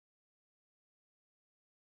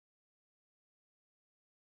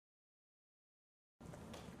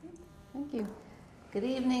Thank you. Good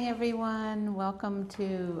evening, everyone. Welcome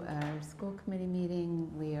to our school committee meeting.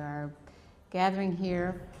 We are gathering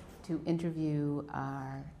here to interview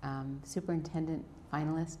our superintendent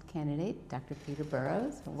finalist candidate, Dr. Peter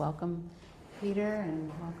Burrows. Welcome, Peter, and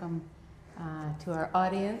welcome to our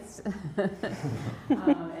audience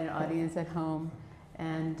and audience at home.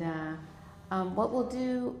 And what we'll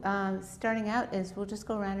do starting out is we'll just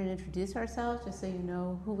go around and introduce ourselves, just so you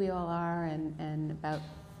know who we all are and about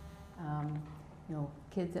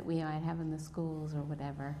kids that we might have in the schools or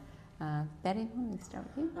whatever. Betty, let me start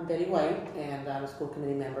with you. I'm Betty White, and I'm a school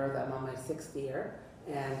committee member. I'm on my 6th year,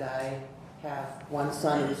 and I have one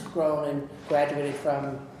son who's grown and graduated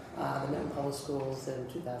from the Milton Public Schools in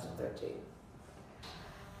 2013.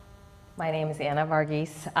 My name is Anna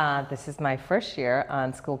Varghese. This is my first year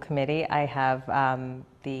on school committee. I have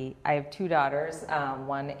I have 2 daughters,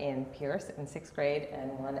 one in Pierce in 6th grade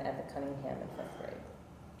and one at the Cunningham in 5th grade.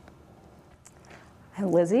 I'm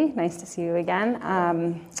Lizzie. Nice to see you again.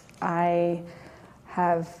 I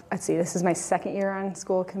have, this is my 2nd year on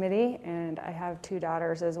school committee, and I have 2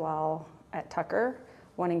 daughters as well at Tucker,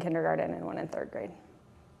 one in kindergarten and one in 3rd grade.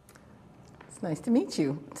 It's nice to meet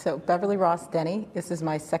you. So Beverly Ross Denny, this is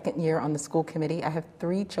my 2nd year on the school committee. I have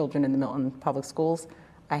 3 children in the Milton Public Schools.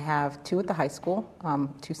 I have 2 at the high school,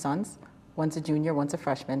 2 sons. One's a junior, one's a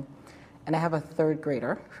freshman. And I have a 3rd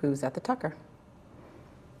grader who's at the Tucker.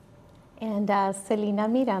 And Selena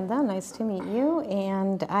Miranda, nice to meet you.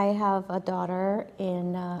 And I have a daughter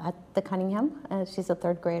at the Cunningham. She's a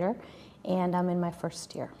 3rd grader, and I'm in my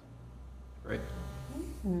 1st year. Great.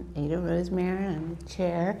 Ada Rosemary, I'm the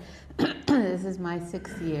chair. This is my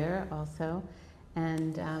 6th year also,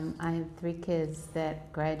 and I have 3 kids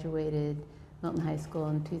that graduated Milton High School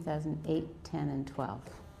in 2008, 10, and 12,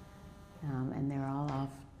 and they're all off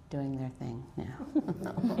doing their thing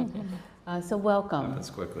now. So welcome. Happens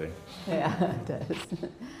quickly. Yeah, it does.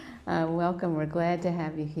 Welcome. We're glad to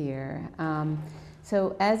have you here.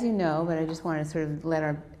 So as you know, but I just want to sort of let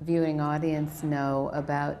our viewing audience know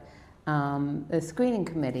about the screening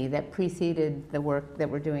committee that preceded the work that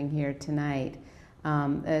we're doing here tonight.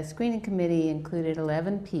 The screening committee included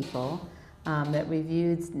 11 people that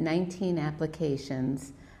reviewed 19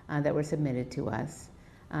 applications that were submitted to us.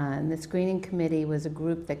 And the screening committee was a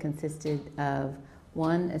group that consisted of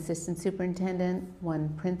 1 assistant superintendent, 1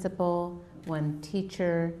 principal, 1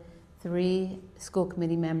 teacher, 3 school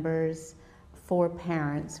committee members, 4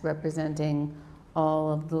 parents representing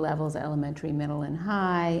all of the levels, elementary, middle, and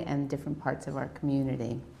high, and different parts of our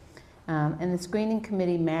community. And the screening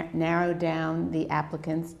committee narrowed down the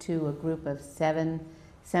applicants to a group of 7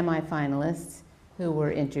 semifinalists who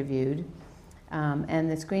were interviewed. And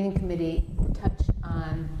the screening committee touched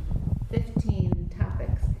on 15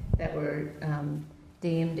 topics that were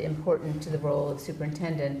deemed important to the role of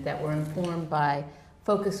superintendent, that were informed by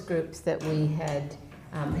focus groups that we had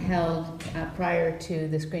held prior to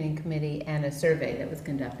the screening committee, and a survey that was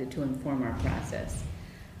conducted to inform our process.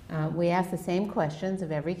 We asked the same questions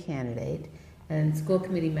of every candidate, and school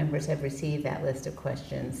committee members have received that list of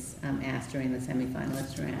questions asked during the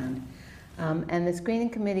semifinalist round. And the screening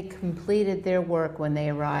committee completed their work when they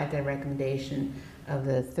arrived at a recommendation of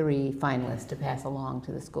the 3 finalists to pass along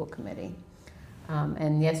to the school committee.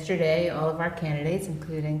 And yesterday, all of our candidates,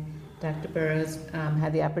 including Dr. Burrows,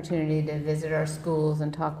 had the opportunity to visit our schools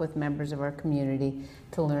and talk with members of our community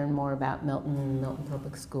to learn more about Milton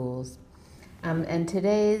Public Schools. And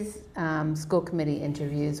today's school committee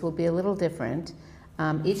interviews will be a little different.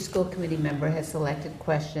 Each school committee member has selected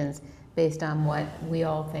questions based on what we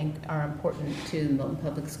all think are important to Milton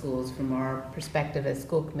Public Schools from our perspective as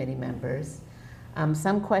school committee members.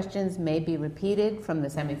 Some questions may be repeated from the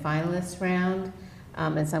semifinalist round,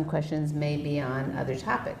 and some questions may be on other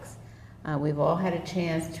topics. We've all had a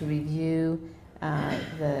chance to review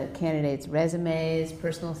the candidates' resumes,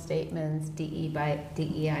 personal statements,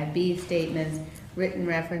 DEIB statements, written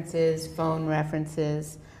references, phone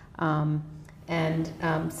references, and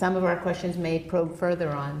some of our questions may probe further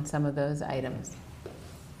on some of those items.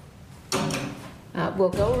 We'll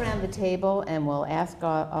go around the table and we'll ask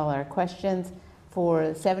all our questions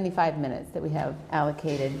for 75 minutes that we have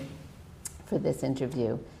allocated for this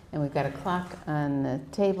interview. And we've got a clock on the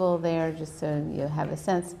table there just so you have a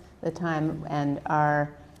sense of the time. And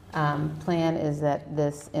our plan is that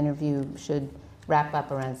this interview should wrap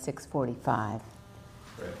up around 6:45.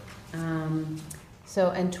 Great.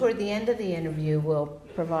 And toward the end of the interview, we'll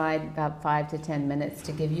provide about 5 to 10 minutes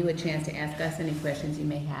to give you a chance to ask us any questions you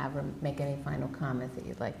may have or make any final comments that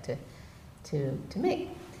you'd like to make.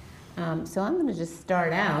 So I'm going to just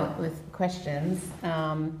start out with questions.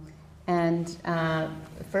 The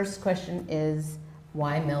first question is,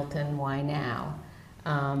 why Milton, why now?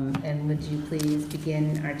 And would you please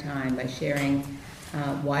begin our time by sharing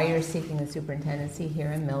why you're seeking the superintendency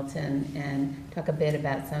here in Milton, and talk a bit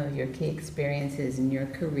about some of your key experiences in your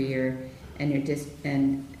career and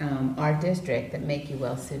our district that make you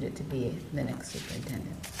well suited to be the next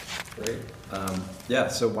superintendent. Great. Yeah,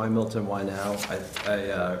 so why Milton, why now?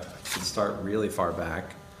 I should start really far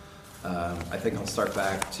back. I think I'll start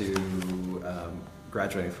back to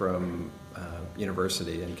graduating from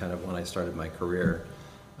university and kind of when I started my career.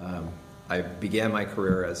 I began my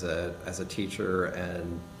career as a teacher,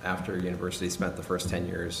 and after university spent the first 10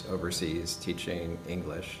 years overseas teaching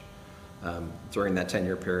English. During that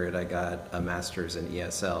 10-year period, I got a master's in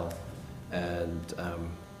ESL, and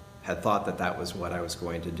had thought that was what I was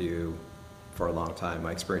going to do for a long time.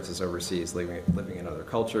 My experiences overseas, living in other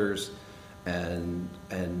cultures, and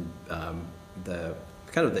the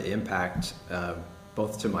kind of the impact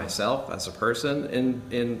both to myself as a person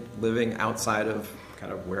in living outside of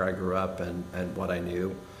kind of where I grew up and what I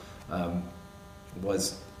knew,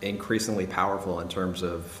 was increasingly powerful in terms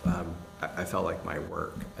of I felt like my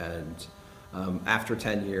work. And after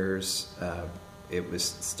 10 years, it was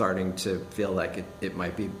starting to feel like it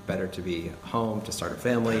might be better to be home, to start a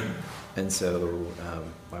family. And so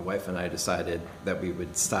my wife and I decided that we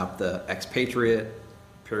would stop the expatriate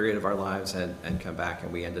period of our lives and come back,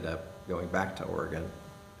 and we ended up going back to Oregon,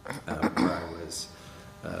 where I was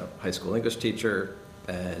a high school English teacher,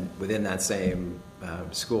 and within that same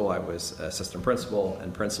school I was assistant principal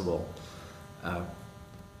and principal.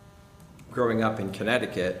 Growing up in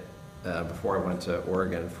Connecticut, before I went to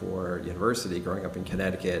Oregon for university, growing up in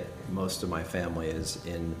Connecticut, most of my family is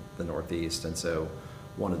in the Northeast, and so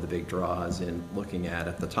one of the big draws in looking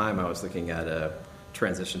at the time, I was looking at a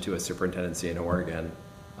transition to a superintendency in Oregon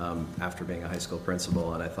after being a high school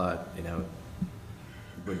principal, and I thought,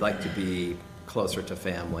 would like to be closer to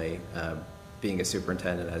family. Being a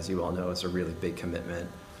superintendent, as you all know, is a really big commitment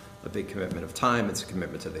of time. It's a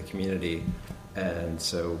commitment to the community. And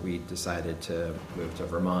so we decided to move to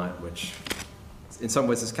Vermont, which in some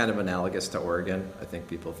ways is kind of analogous to Oregon. I think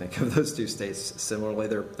people think of those two states similarly.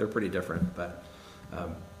 They're pretty different, but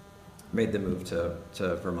made the move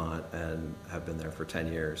to Vermont and have been there for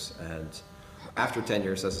 10 years. And after 10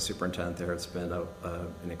 years as a superintendent there, it's been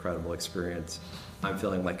an incredible experience. I'm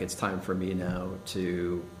feeling like it's time for me now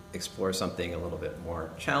to explore something a little bit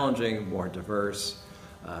more challenging, more diverse.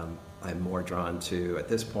 I'm more drawn to, at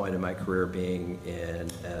this point in my career, being in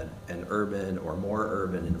an urban or more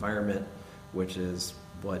urban environment, which is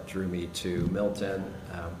what drew me to Milton.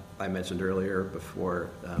 I mentioned earlier before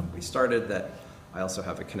we started that I also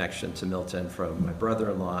have a connection to Milton from my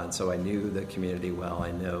brother-in-law, and so I knew the community well.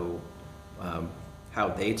 I know how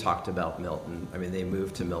they talked about Milton. I mean, they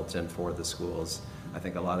moved to Milton for the schools. I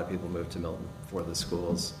think a lot of people moved to Milton for the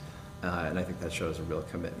schools, and I think that shows a real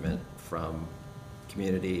commitment from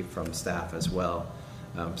community, from staff as well.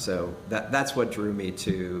 So that's what drew me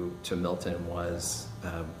to Milton, was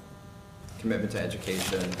commitment to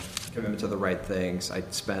education, commitment to the right things. I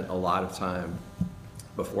spent a lot of time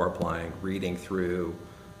before applying reading through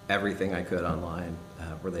everything I could online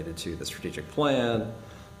related to the strategic plan,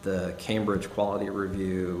 the Cambridge Quality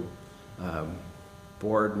Review,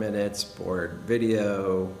 board minutes, board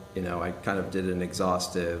video. I kind of did an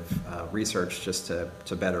exhaustive research just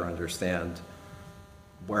to better understand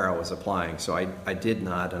where I was applying. So I did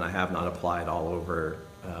not, and I have not applied all over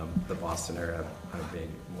the Boston area. I'm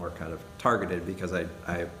being more kind of targeted because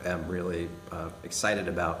I am really excited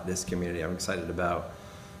about this community. I'm excited about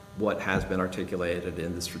what has been articulated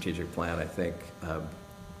in the strategic plan. I think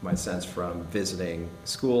my sense from visiting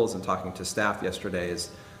schools and talking to staff yesterday is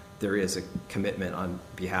there is a commitment on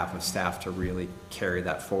behalf of staff to really carry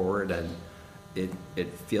that forward, and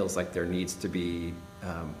it feels like there needs to be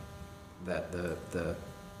that the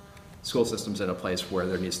school system's in a place where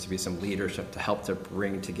there needs to be some leadership to help to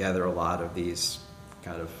bring together a lot of these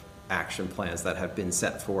kind of action plans that have been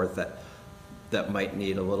set forth that might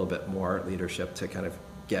need a little bit more leadership to kind of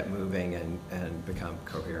get moving and become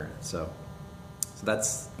coherent. So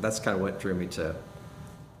that's kind of what drew me to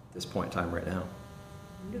this point in time right now.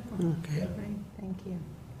 Wonderful. Okay. Thank you.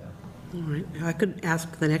 All right. I could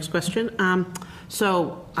ask the next question.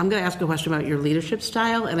 So I'm going to ask a question about your leadership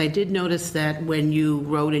style, and I did notice that when you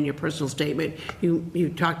wrote in your personal statement,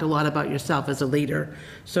 you talked a lot about yourself as a leader.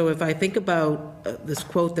 So if I think about this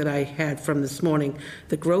quote that I had from this morning,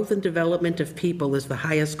 the growth and development of people is the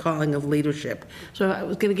highest calling of leadership. So I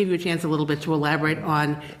was going to give you a chance a little bit to elaborate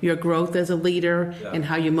on your growth as a leader and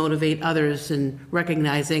how you motivate others in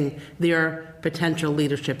recognizing their potential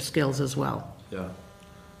leadership skills as well. Yeah.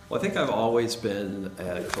 Well, I think I've always been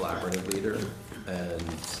a collaborative leader. And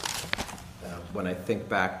when I think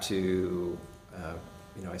back to,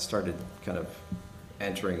 I started kind of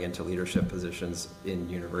entering into leadership positions in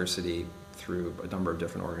university through a number of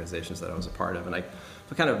different organizations that I was a part of, and I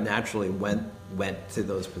kind of naturally went to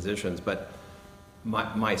those positions. But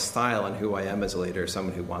my style and who I am as a leader is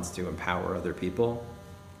someone who wants to empower other people,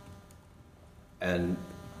 and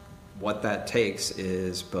what that takes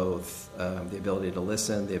is both the ability to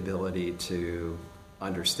listen, the ability to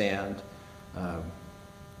understand,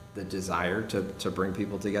 the desire to bring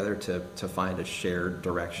people together to find a shared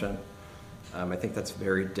direction. I think that's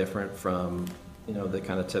very different from the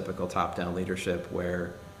kind of typical top-down leadership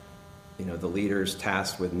where the leader's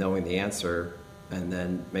tasked with knowing the answer and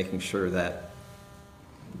then making sure that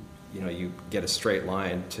you get a straight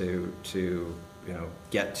line to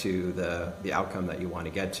get to the outcome that you want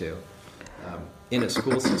to get to. In a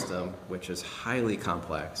school system, which is highly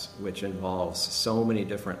complex, which involves so many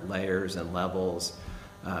different layers and levels,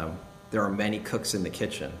 there are many cooks in the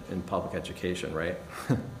kitchen in public education, right?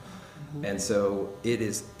 And so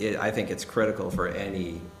I think it's critical for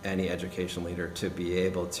any education leader to be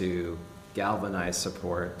able to galvanize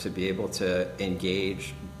support, to be able to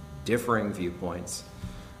engage differing viewpoints,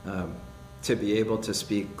 to be able to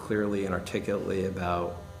speak clearly and articulately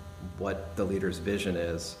about what the leader's vision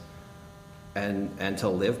is, and to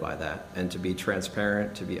live by that, and to be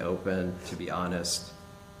transparent, to be open, to be honest.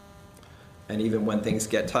 And even when things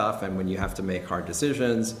get tough and when you have to make hard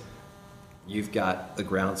decisions, you've got the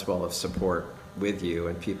groundswell of support with you,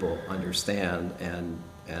 and people understand, and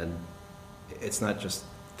it's not just,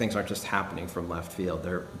 things aren't just happening from left field.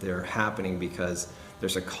 They're happening because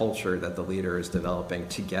there's a culture that the leader is developing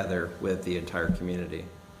together with the entire community.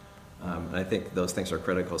 And I think those things are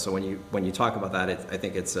critical. So when you talk about that, I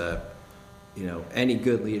think it's any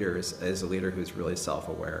good leader is a leader who's really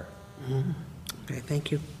self-aware. Mm-hmm. Okay,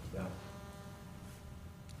 thank you. Yeah.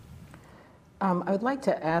 I would like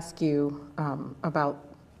to ask you about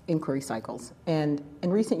inquiry cycles. And in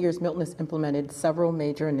recent years, Milton has implemented several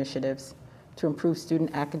major initiatives to improve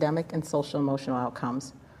student academic and social emotional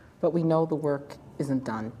outcomes, but we know the work isn't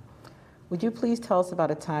done. Would you please tell us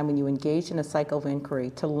about a time when you engaged in a cycle of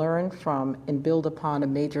inquiry to learn from and build upon a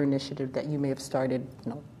major initiative that you may have started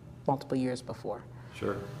multiple years before?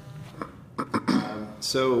 Sure.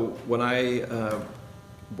 So when I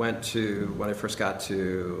first got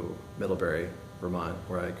to Middlebury, Vermont,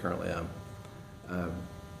 where I currently am,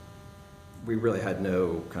 we really had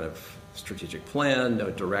no kind of strategic plan, no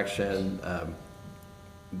direction.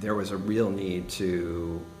 There was a real need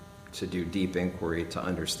to do deep inquiry to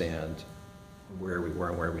understand where we were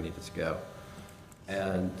and where we needed to go.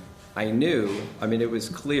 And it was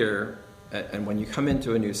clear, and when you come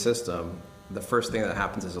into a new system, the first thing that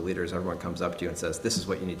happens as a leader is everyone comes up to you and says, this is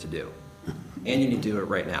what you need to do. And you need to do it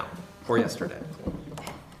right now, or yesterday.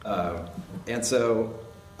 And so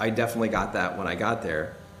I definitely got that when I got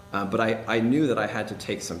there. But I knew that I had to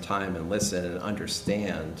take some time and listen and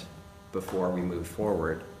understand before we moved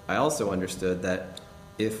forward. I also understood that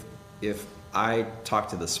if I talked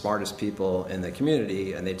to the smartest people in the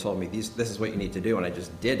community and they told me this is what you need to do and I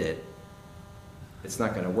just did it, it's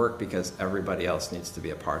not going to work because everybody else needs to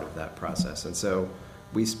be a part of that process. And so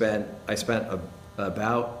I spent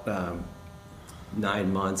about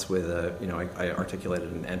 9 months with I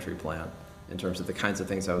articulated an entry plan in terms of the kinds of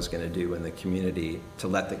things I was going to do in the community to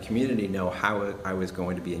let the community know how I was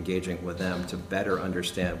going to be engaging with them to better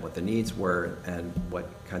understand what the needs were and what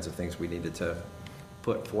kinds of things we needed to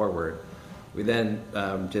put forward. We then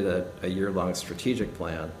did a year-long strategic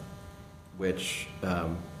plan, which,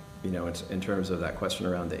 in terms of that question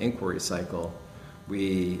around the inquiry cycle,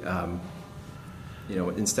 we,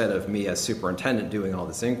 instead of me as superintendent doing all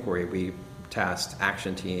this inquiry, we tasked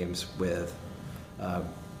action teams with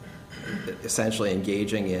essentially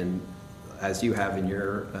engaging in, as you have in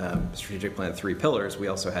your strategic plan, 3 pillars. We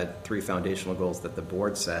also had 3 foundational goals that the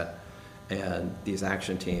board set, and these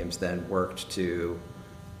action teams then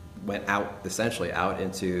went essentially out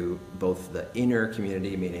into both the inner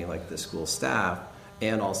community, meaning like the school staff,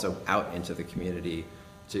 and also out into the community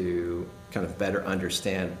to kind of better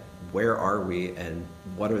understand where are we and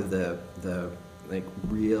what are the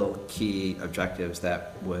real key objectives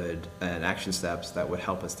and action steps that would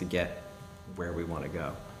help us to get where we want to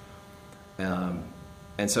go.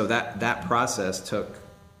 And so that process took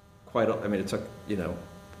it took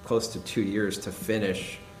close to 2 years to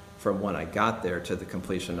finish from when I got there to the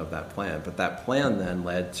completion of that plan. But that plan then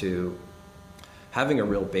led to having a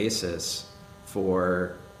real basis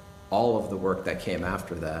for all of the work that came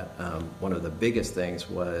after that. One of the biggest things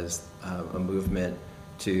was a movement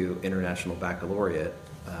to international baccalaureate,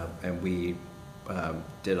 and we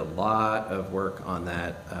did a lot of work on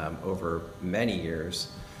that over many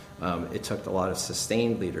years. It took a lot of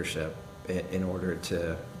sustained leadership in order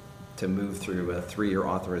to move through a 3-year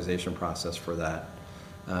authorization process for that.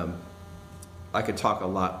 I could talk a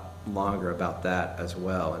lot longer about that as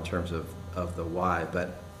well in terms of the why,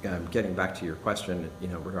 but getting back to your question,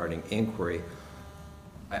 regarding inquiry,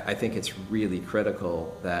 I think it's really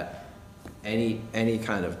critical that any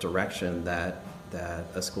kind of direction that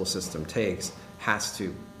a school system takes has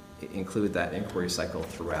to include that inquiry cycle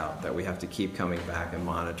throughout, that we have to keep coming back and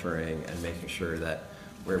monitoring and making sure that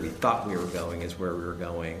where we thought we were going is where we were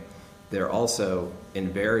going. They're also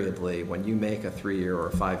invariably, when you make a 3-year or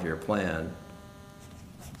a 5-year plan,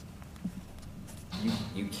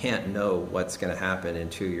 you can't know what's going to happen in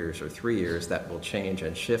 2 years or 3 years. That will change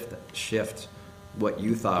and shift what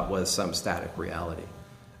you thought was some static reality.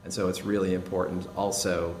 And so it's really important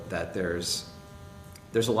also that there's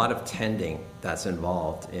a lot of tending that's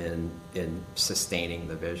involved in sustaining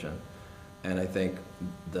the vision. And I think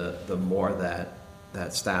the more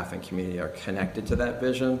that staff and community are connected to that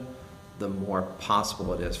vision, the more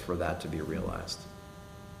possible it is for that to be realized.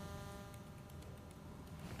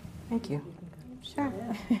 Thank you. Sure.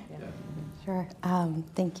 Sure.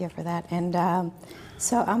 Thank you for that. And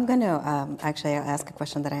so I'm going to actually ask a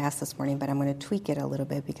question that I asked this morning, but I'm going to tweak it a little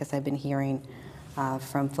bit because I've been hearing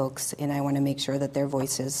from folks, and I want to make sure that their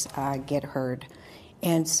voices get heard.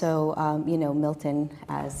 And so, Milton,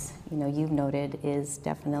 as you've noted, is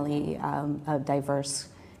definitely a diverse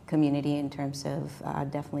community in terms of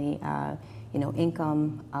definitely,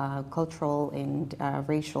 income, cultural, and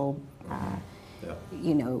racial.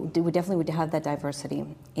 We definitely would have that diversity,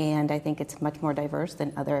 and I think it's much more diverse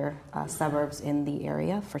than other suburbs in the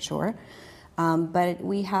area, for sure. But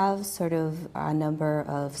we have sort of a number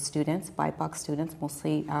of students, BIPOC students,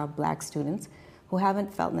 mostly Black students, who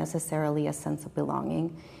haven't felt necessarily a sense of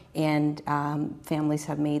belonging, and families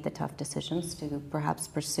have made the tough decisions to perhaps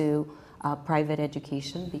pursue private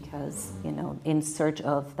education because, in search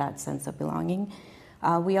of that sense of belonging.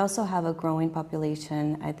 We also have a growing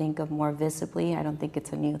population, I think, of more visibly, I don't think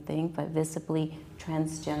it's a new thing, but visibly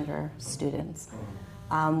transgender students.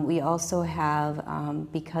 We also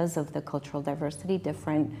have, because of the cultural diversity,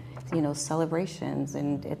 different, celebrations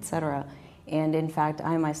and et cetera. And in fact,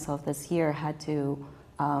 I myself this year had to,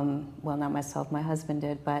 well, not myself, my husband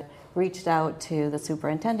did, but reached out to the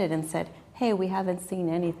superintendent and said, hey, we haven't seen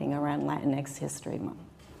anything around Latinx History Month.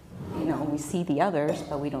 We see the others,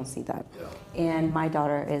 but we don't see that. Yeah. And my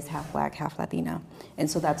daughter is half Black, half Latina. And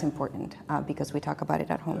so that's important because we talk about it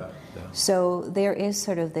at home. Yeah. So there is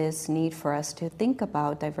sort of this need for us to think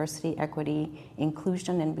about diversity, equity,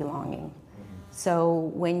 inclusion, and belonging. Mm-hmm.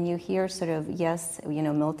 So when you hear sort of, yes,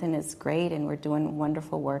 Milton is great and we're doing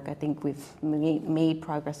wonderful work, I think we've made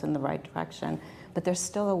progress in the right direction, but there's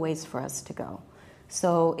still a ways for us to go.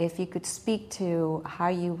 So if you could speak to how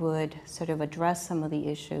you would sort of address some of the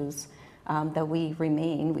issues that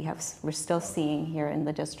we're still seeing here in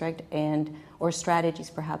the district, or strategies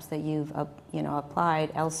perhaps that you've applied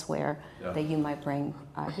elsewhere that you might bring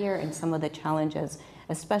here, and some of the challenges,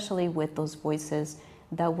 especially with those voices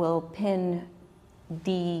that will pin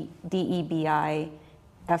DEBI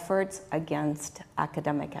efforts against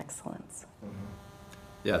academic excellence. Mm-hmm.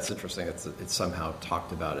 Yeah, it's interesting. It's somehow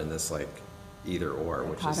talked about in this either or,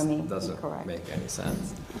 which doesn't make any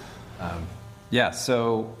sense.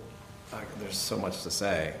 So there's so much to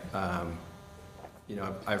say.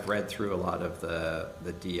 I've read through a lot of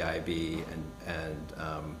the DIB and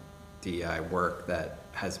DEI work that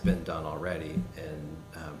has been done already, and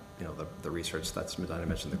the research that's been done. I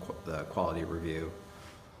mentioned the quality review,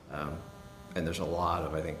 and there's a lot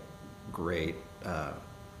of, I think, great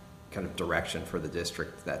kind of direction for the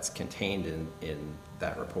district that's contained in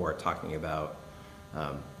that report, talking about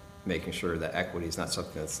making sure that equity is not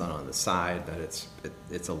something that's done on the side, that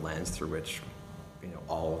it's a lens through which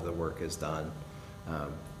all of the work is done.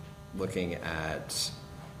 Looking at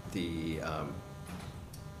the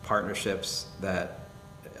partnerships that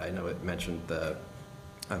I know it mentioned, the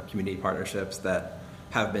community partnerships that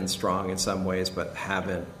have been strong in some ways, but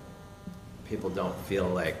people don't feel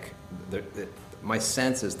like my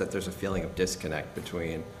sense is that there's a feeling of disconnect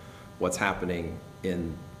between what's happening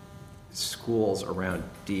in schools around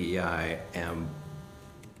DEI and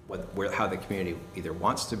how the community either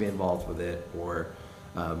wants to be involved with it or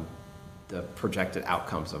the projected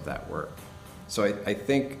outcomes of that work. So I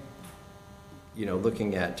think,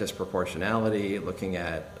 looking at just proportionality, looking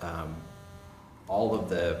at all of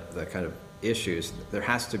the kind of issues, there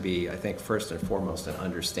has to be, I think, first and foremost, an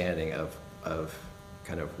understanding of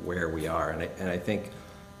kind of where we are. And I think,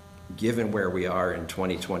 given where we are in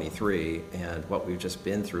 2023 and what we've just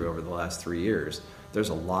been through over the last 3 years, there's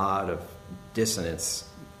a lot of dissonance.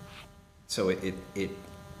 So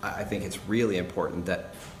I think it's really important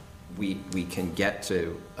that we can get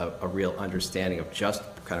to a real understanding of just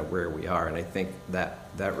kind of where we are. And I think that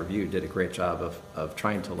review did a great job of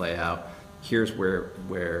trying to lay out, here's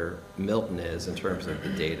where Milton is in terms of the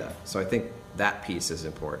data. So I think that piece is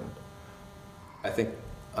important. I think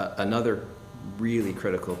another really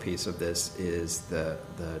critical piece of this is the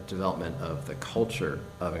development of the culture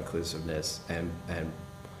of inclusiveness and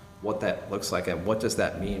what that looks like, and what does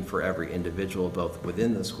that mean for every individual, both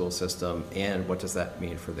within the school system, and what does that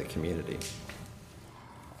mean for the community.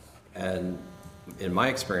 And in my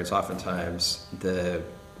experience, oftentimes there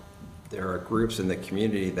are groups in the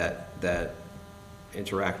community that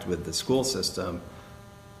interact with the school system,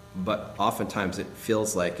 but oftentimes it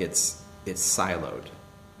feels like it's siloed.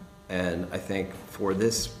 And I think for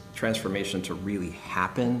this transformation to really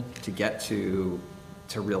happen, to get to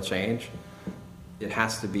real change, it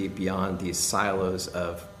has to be beyond these silos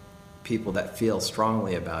of people that feel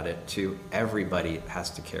strongly about it to everybody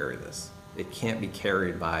has to carry this. It can't be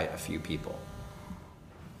carried by a few people.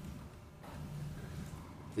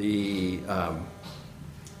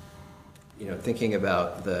 Thinking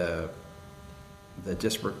about the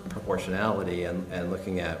disproportionality and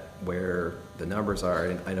looking at where the numbers are,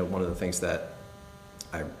 and I know one of the things that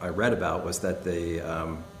I read about was that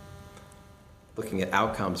looking at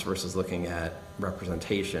outcomes versus looking at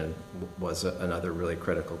representation was another really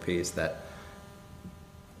critical piece, that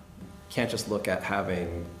can't just look at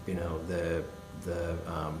having the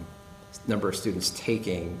number of students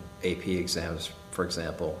taking AP exams, for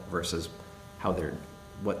example, versus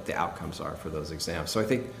what the outcomes are for those exams. So I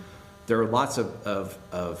think there are lots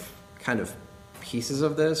of kind of pieces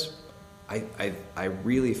of this. I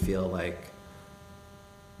really feel like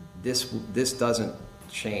this doesn't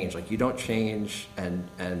change. Like, you don't change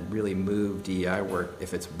and really move DEI work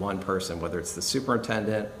if it's one person, whether it's the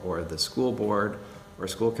superintendent or the school board or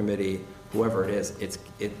school committee, whoever it is.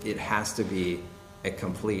 It has to be a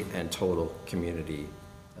complete and total community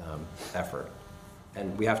effort.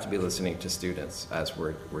 And we have to be listening to students as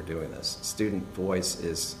we're doing this. Student voice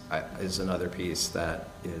is another piece that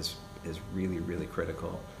is really, really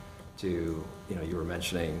critical to, you were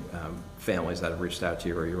mentioning families that have reached out to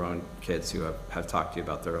you, or your own kids who have talked to you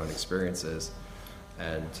about their own experiences.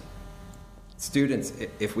 And students,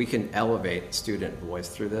 if we can elevate student voice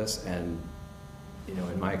through this, and,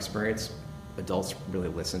 in my experience, adults really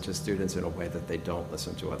listen to students in a way that they don't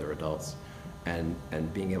listen to other adults. And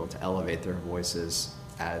being able to elevate their voices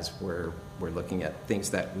as we're looking at things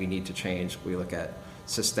that we need to change. We look at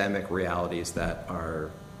systemic realities that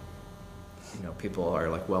are, people are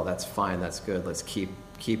like, well, that's fine, that's good, let's keep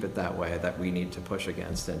it that way, that we need to push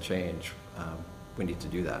against and change. We need to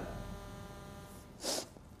do that.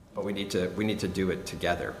 But we need to do it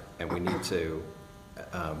together, and we need to,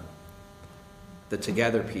 the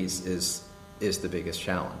together piece is the biggest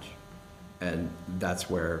challenge. And that's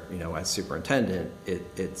where, as superintendent,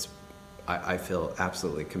 I feel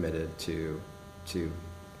absolutely committed to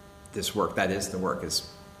this work. That is the work, is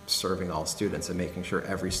serving all students and making sure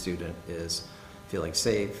every student is feeling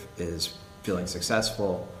safe, is feeling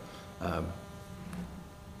successful. But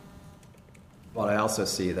I also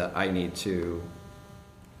see that I need to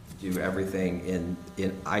do everything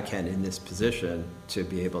I can in this position to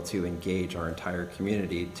be able to engage our entire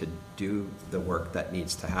community to do the work that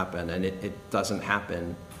needs to happen. And it doesn't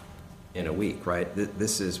happen in a week, right?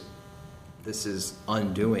 This is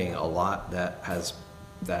undoing a lot that has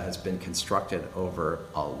been constructed over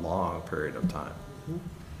a long period of time. Mm-hmm.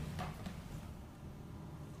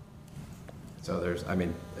 So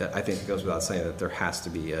I think it goes without saying that there has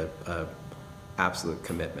to be a absolute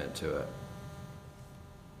commitment to it.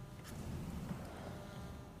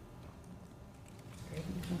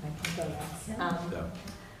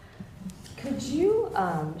 Could you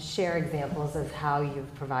share examples of how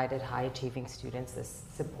you've provided high-achieving students the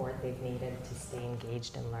support they've needed to stay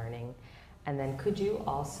engaged in learning? And then could you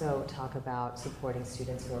also talk about supporting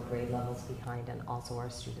students who are grade levels behind and also our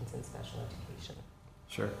students in special education?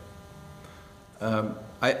 Sure.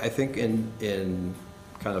 I think in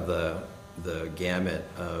kind of the gamut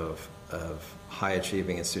of high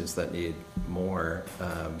achieving and students that need more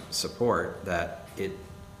support, that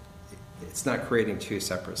it's not creating two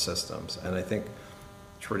separate systems. And I think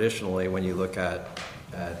traditionally, when you look at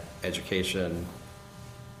education,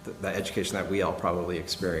 the education that we all probably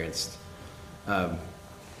experienced, there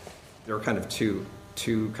were kind of two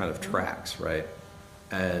kind of tracks, right?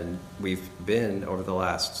 And we've been, over the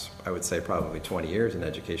last, I would say, probably 20 years in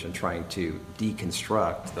education, trying to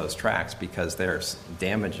deconstruct those tracks because they're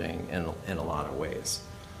damaging in a lot of ways.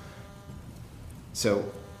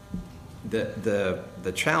 So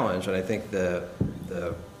the challenge, and I think the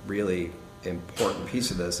really important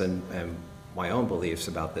piece of this, and my own beliefs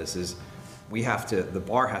about this, is the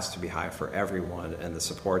bar has to be high for everyone, and the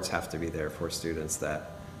supports have to be there for students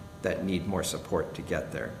that need more support to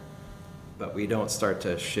get there. But we don't start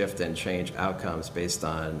to shift and change outcomes based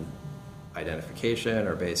on identification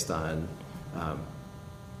or based on,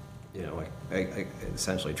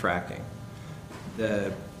 essentially tracking.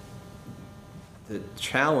 The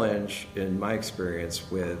challenge, in my experience,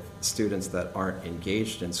 with students that aren't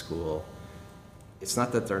engaged in school, it's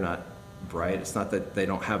not that they're not bright, it's not that they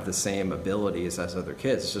don't have the same abilities as other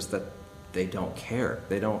kids, it's just that they don't care.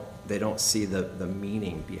 They don't see the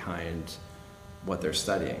meaning behind what they're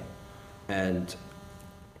studying. And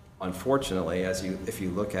unfortunately, if you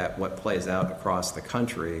look at what plays out across the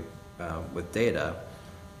country with data,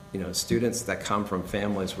 students that come from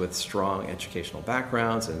families with strong educational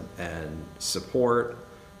backgrounds and support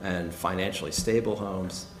and financially stable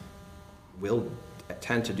homes will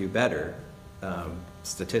tend to do better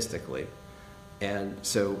statistically. And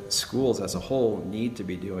so schools as a whole need to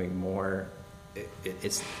be doing more.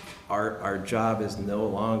 Our job is no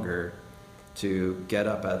longer to get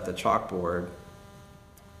up at the chalkboard,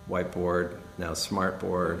 whiteboard, now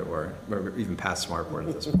smartboard, or even past smartboard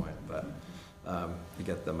at this point, but you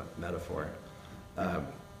get the metaphor.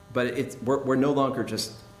 But we're no longer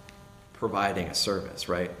just providing a service,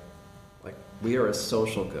 right? Like, we are a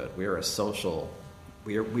social good. We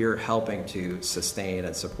are helping to sustain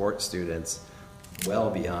and support students well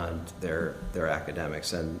beyond their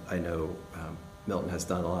academics. And I know Milton has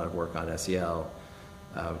done a lot of work on SEL,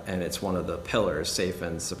 and it's one of the pillars, safe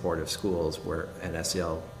and supportive schools, and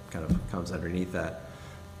SEL kind of comes underneath that.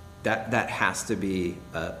 That has to be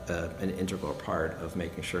an integral part of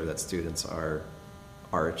making sure that students are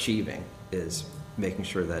achieving, is making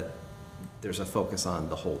sure that there's a focus on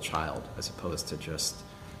the whole child as opposed to just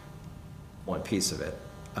one piece of it.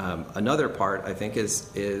 Another part, I think,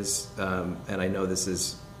 is and I know this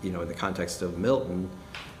is, in the context of Milton,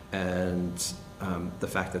 and the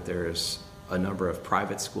fact that there's a number of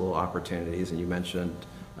private school opportunities, and you mentioned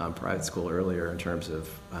private school earlier in terms of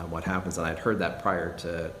what happens, and I'd heard that prior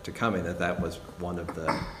to coming, that was one of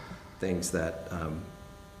the things that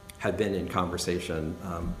had been in conversation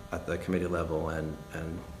at the committee level and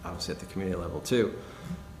obviously at the community level too.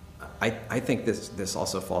 I think this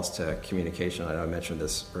also falls to communication. I know I mentioned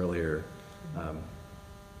this earlier.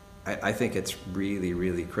 I think it's really,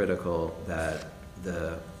 really critical that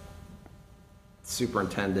the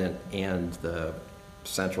superintendent and the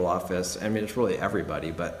central office, I mean, it's really everybody,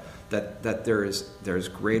 but that there's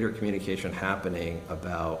greater communication happening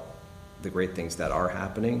about the great things that are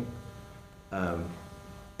happening, and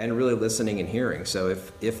really listening and hearing. So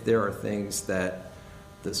if there are things that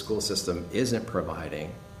the school system isn't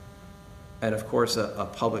providing, and of course a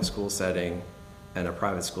public school setting and a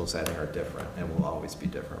private school setting are different and will always be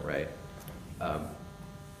different, right?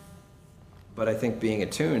 But I think being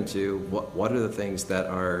attuned to what are the things that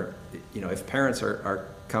are, if parents are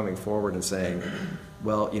coming forward and saying,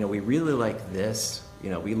 well, we really like this,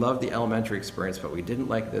 we love the elementary experience, but we didn't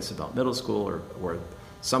like this about middle school or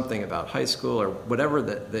something about high school or whatever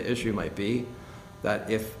the issue might be, that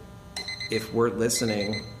if we're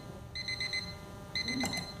listening.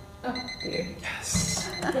 Oh, dear. Yes.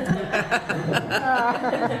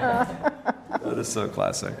 That is so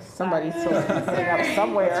classic. Somebody's sorting this thing out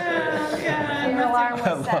somewhere. Your alarm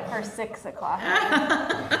was set for 6 o'clock.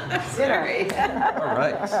 Sorry. All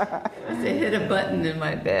right. I hit a button in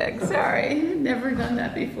my bag. Sorry. Never done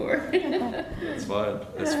that before. It's fine.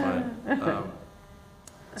 It's fine.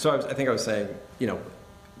 So I think I was saying,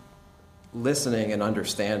 listening and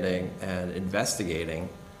understanding and investigating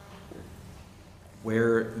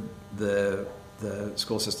where the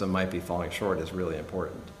school system might be falling short is really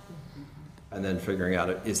important. And then figuring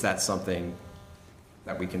out, is that something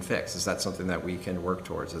that we can fix? Is that something that we can work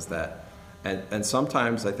towards? Is that, and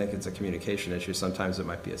sometimes I think it's a communication issue. Sometimes it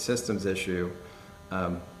might be a systems issue.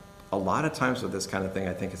 A lot of times with this kind of thing,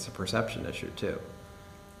 I think it's a perception issue too.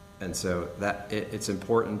 And so it's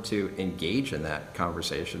important to engage in that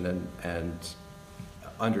conversation and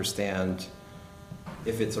understand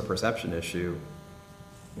if it's a perception issue,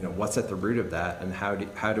 what's at the root of that, and how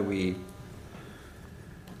do we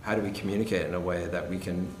communicate in a way that we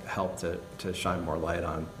can help to shine more light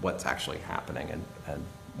on what's actually happening and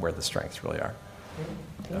where the strengths really are.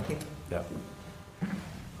 Thank you. Yeah.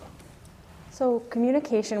 So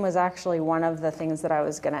communication was actually one of the things that I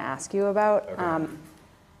was going to ask you about. Okay.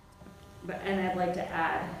 And I'd like to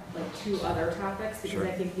add like 2 other topics because Sure.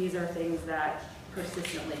 I think these are things that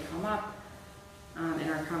persistently come up in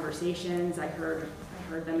our conversations. I heard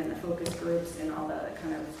them in the focus groups and all the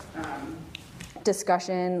kind of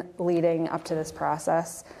discussion leading up to this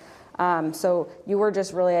process. So you were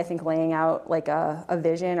just really, I think, laying out like a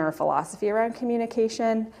vision or a philosophy around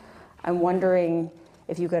communication. I'm wondering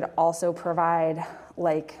if you could also provide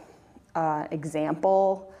like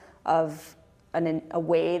example of a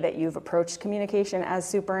way that you've approached communication as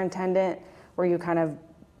superintendent, where you kind of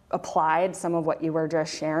applied some of what you were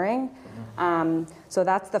just sharing. So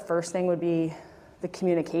that's the first thing, would be the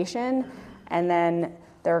communication. And then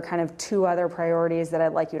there are kind of 2 other priorities that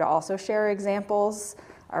I'd like you to also share examples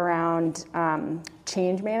around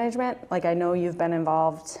change management. Like, I know you've been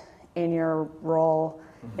involved in your role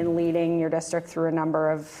in leading your district through a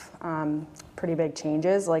number of pretty big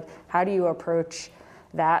changes. Like, how do you approach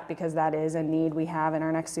that? Because that is a need we have in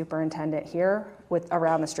our next superintendent here with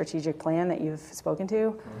around the strategic plan that you've spoken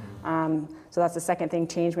to. So that's the second thing,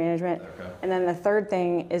 change management. Okay. And then the third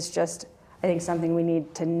thing is just, I think, something we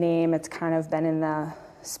need to name. It's kind of been in the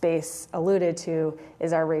space alluded to,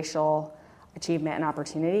 is our racial achievement and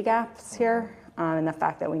opportunity gaps here, and the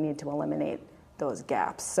fact that we need to eliminate those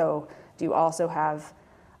gaps. So do you also have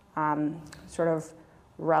sort of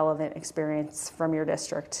relevant experience from your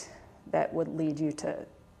district that would lead you to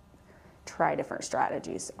try different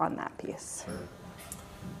strategies on that piece? Sure.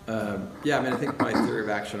 Yeah, I mean, I think my theory of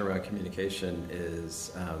action around communication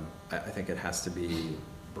is, I think it has to be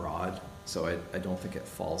broad, so I don't think it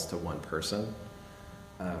falls to one person.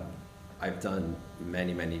 I've done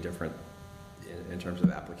many different, in terms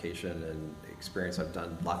of application and experience, I've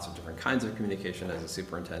done lots of different kinds of communication as a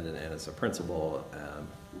superintendent and as a principal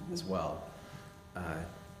as well.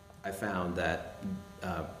 I found that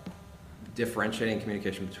differentiating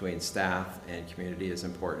communication between staff and community is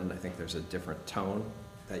important. I think there's a different tone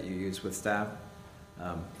that you use with staff.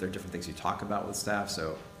 There are different things you talk about with staff,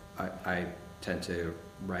 so I tend to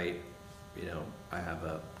write, I have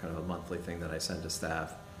a kind of a monthly thing that I send to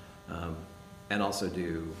staff, and also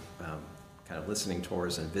do kind of listening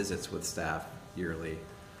tours and visits with staff yearly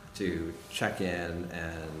to check in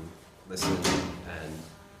and listen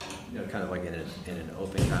and, kind of like in an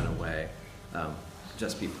open kind of way,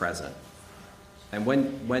 just be present. And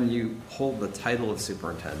when you hold the title of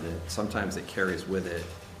superintendent, sometimes it carries with it,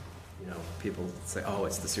 people say, oh,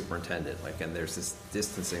 it's the superintendent, and there's this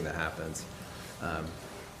distancing that happens.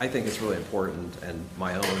 I think it's really important, and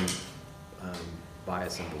my own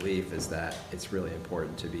bias and belief is that it's really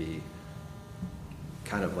important to be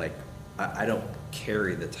kind of like, I don't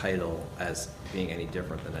carry the title as being any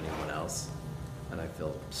different than anyone else, and I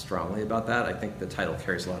feel strongly about that. I think the title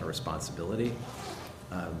carries a lot of responsibility,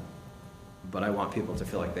 but I want people to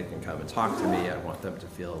feel like they can come and talk to me. I want them to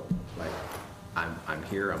feel like I'm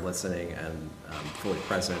here, I'm listening, and I'm fully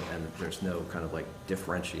present, and there's no kind of like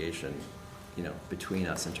differentiation, between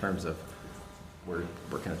us in terms of we're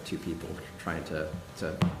kind of 2 people trying to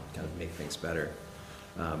kind of make things better.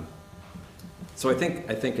 So I think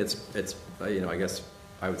it's I guess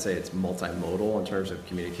I would say it's multimodal in terms of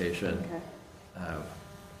communication. Okay.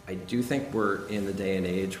 I do think we're in the day and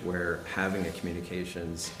age where having a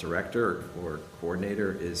communications director or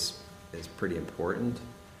coordinator is pretty important,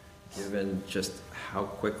 given just how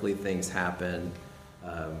quickly things happen,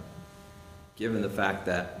 given the fact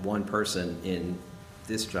that one person in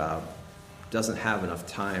this job doesn't have enough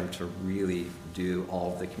time to really do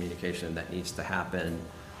all of the communication that needs to happen,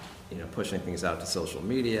 pushing things out to social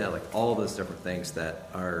media, like all those different things that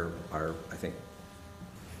are I think,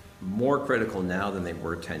 more critical now than they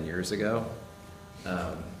were 10 years ago.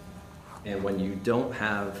 And when you don't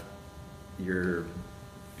have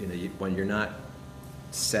when you're not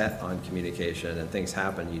set on communication and things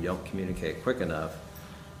happen, you don't communicate quick enough,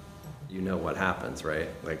 what happens, right?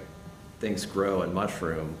 Like, things grow and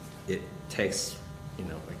mushroom. It takes,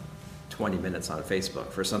 20 minutes on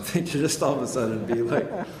Facebook for something to just all of a sudden be like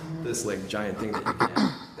this giant thing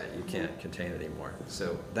that you can't contain anymore.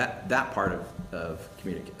 So that part of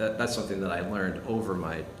communication, that's something that I learned over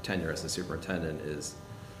my tenure as a superintendent. Is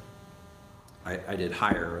I did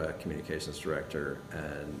hire a communications director,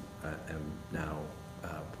 and am now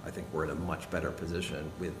I think we're in a much better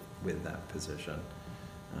position with that position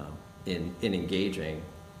in engaging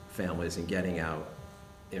families and getting out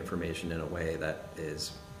information in a way that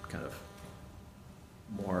is kind of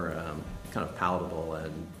more kind of palatable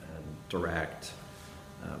and direct.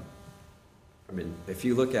 I mean, if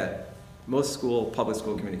you look at most public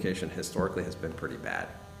school communication historically has been pretty bad.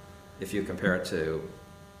 If you compare it to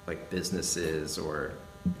like businesses or,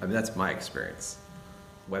 I mean, that's my experience.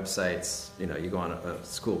 Websites, you know, you go on a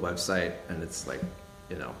school website and it's like,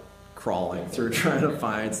 you know, crawling through trying to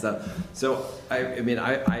find stuff. So, I mean,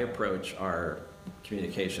 I approach our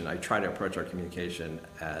communication, I try to approach our communication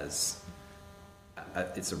as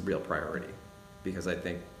it's a real priority, because I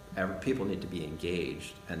think people need to be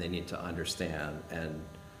engaged and they need to understand, and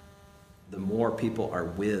the more people are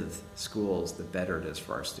with schools, the better it is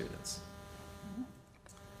for our students.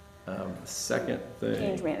 Second thing.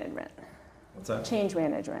 Change management. What's that? Change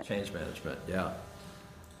management. Change management, yeah.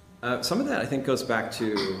 Some of that I think goes back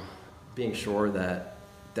to being sure that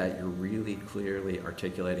you're really clearly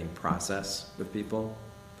articulating process with people.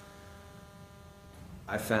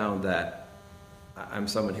 I found that I'm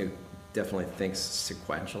someone who definitely thinks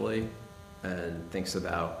sequentially and thinks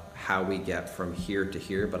about how we get from here to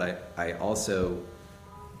here, but I also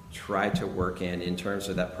try to work in terms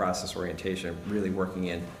of that process orientation, really working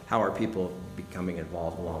in how are people becoming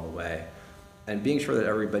involved along the way, and being sure that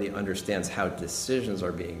everybody understands how decisions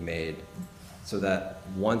are being made, so that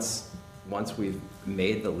once we've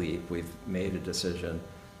made the leap, we've made a decision,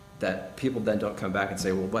 that people then don't come back and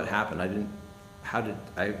say, well, what happened?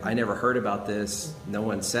 I never heard about this, no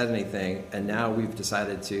one said anything, and now we've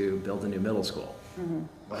decided to build a new middle school. Mm-hmm.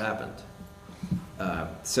 What happened?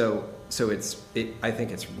 I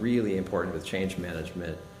think it's really important with change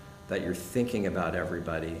management that you're thinking about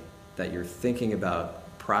everybody, that you're thinking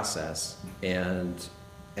about process, and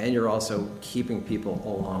you're also keeping people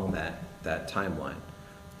along that timeline.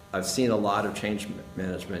 I've seen a lot of change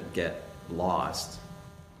management get lost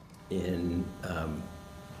in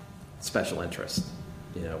special interest,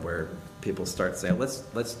 you know, where people start saying,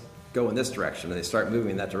 let's go in this direction, and they start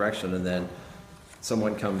moving in that direction, and then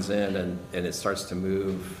someone comes in and it starts to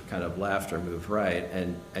move kind of left or move right,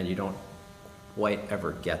 and you don't quite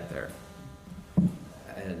ever get there.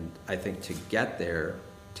 And I think to get there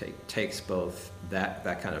takes both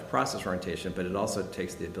that kind of process orientation, but it also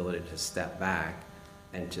takes the ability to step back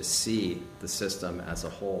and to see the system as a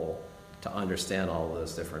whole, to understand all of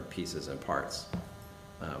those different pieces and parts,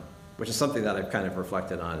 which is something that I've kind of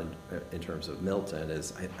reflected on in terms of Milton.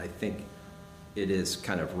 Is I think it is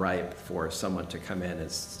kind of ripe for someone to come in and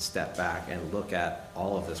step back and look at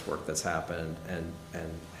all of this work that's happened and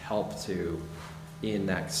help to, in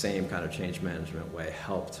that same kind of change management way,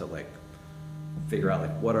 help to like figure out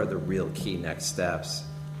like what are the real key next steps,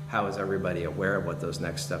 how is everybody aware of what those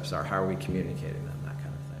next steps are, how are we communicating them, that kind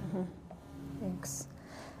of thing. Mm-hmm. Thanks.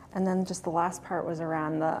 And then just the last part was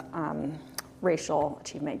around the racial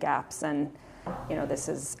achievement gaps, and you know, this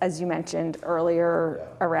is, as you mentioned earlier,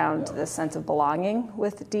 around the sense of belonging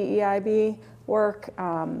with DEIB work.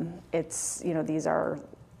 It's, you know, these are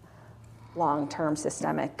long-term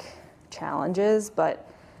systemic challenges, but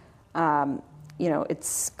you know,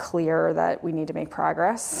 it's clear that we need to make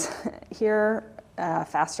progress here,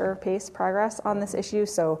 faster paced progress on this issue.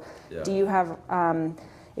 So do you have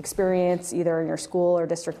experience either in your school or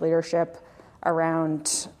district leadership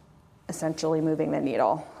around essentially moving the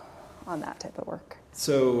needle on that type of work?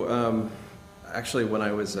 So actually, when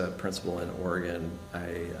I was a principal in Oregon,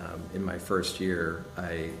 in my first year,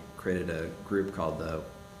 I created a group called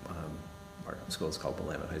our school is called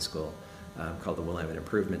Willamette High School, called the Willamette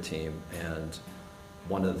Improvement Team. And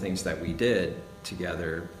one of the things that we did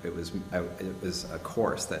together, it was a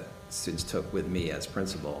course that students took with me as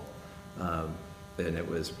principal, and it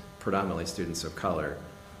was predominantly students of color,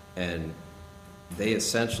 and they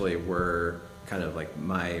essentially were kind of like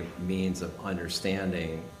my means of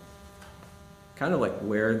understanding kind of like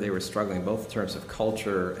where they were struggling, both in terms of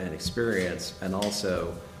culture and experience, and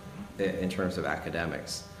also in terms of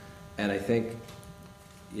academics. And I think,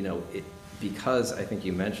 you know, because I think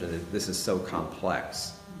you mentioned that this is so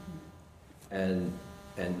complex, and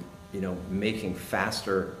you know, making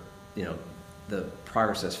faster, you know, the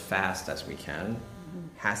progress as fast as we can,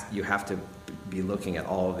 you have to be looking at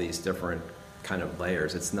all of these different kind of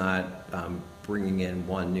layers. It's not bringing in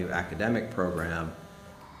one new academic program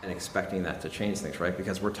and expecting that to change things, right?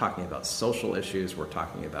 Because we're talking about social issues, we're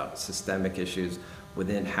talking about systemic issues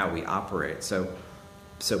within how we operate. So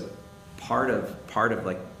part of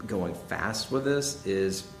like going fast with this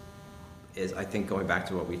is I think going back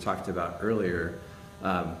to what we talked about earlier,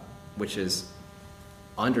 which is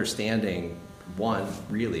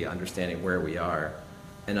really understanding where we are,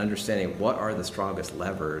 and understanding what are the strongest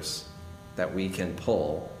levers that we can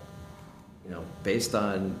pull, you know, based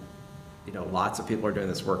on, you know, lots of people are doing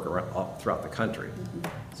this work throughout the country.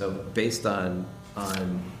 Mm-hmm. So based on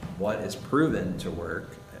what is proven to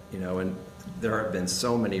work, you know, and there have been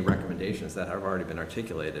so many recommendations that have already been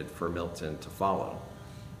articulated for Milton to follow.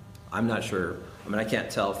 I'm not sure, I mean, I can't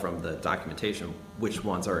tell from the documentation which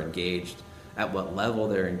ones are engaged, at what level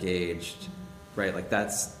they're engaged, right? Like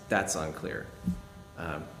that's unclear.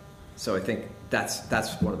 So I think that's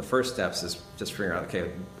one of the first steps is just figuring out,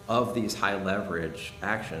 okay, of these high leverage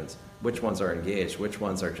actions, which ones are engaged, which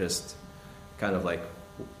ones are just kind of like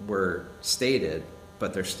were stated,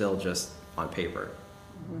 but they're still just on paper.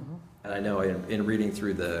 Mm-hmm. And I know in reading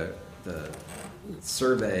through the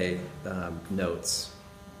survey notes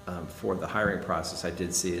for the hiring process, I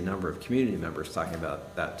did see a number of community members talking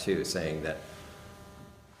about that too, saying that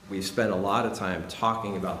we've spent a lot of time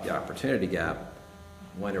talking about the opportunity gap.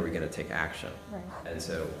 When are we going to take action? Right. And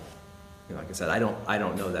so, like I said, I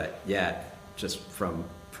don't know that yet, just from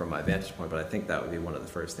my vantage point. But I think that would be one of the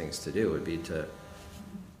first things to do. Would be to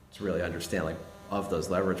really understand, like, of those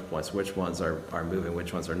leverage points, which ones are moving,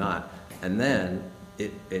 which ones are not, and then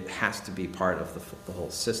it has to be part of the whole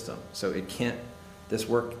system. So this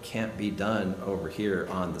work can't be done over here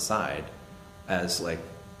on the side, as like,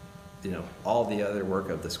 all the other work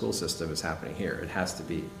of the school system is happening here. It has to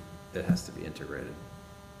be integrated.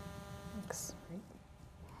 Thanks.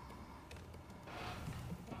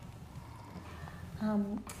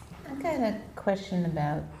 I've got a question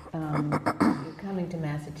about you coming to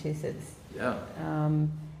Massachusetts. Yeah.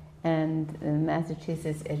 And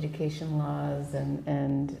Massachusetts education laws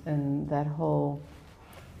and that whole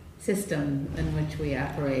system in which we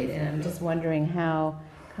operate. And I'm just wondering how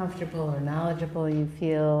comfortable or knowledgeable you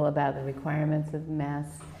feel about the requirements of Mass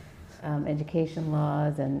education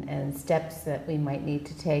laws and steps that we might need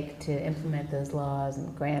to take to implement those laws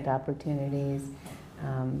and grant opportunities,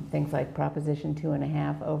 things like Proposition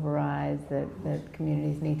 2.5 overrides that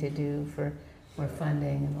communities need to do for more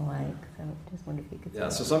funding and the like. So just wonder if you could. Yeah,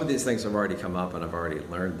 so some of these things have already come up and I've already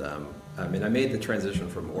learned them. I mean, I made the transition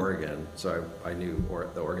from Oregon, so I knew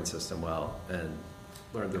the Oregon system well and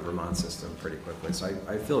learned the Vermont system pretty quickly. So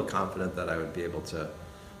I feel confident that I would be able to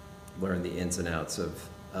learn the ins and outs of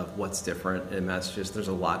what's different in Massachusetts. There's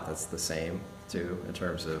a lot that's the same too in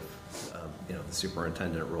terms of the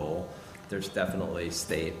superintendent role. There's definitely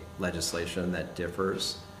state legislation that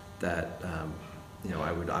differs that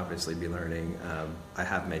I would obviously be learning. I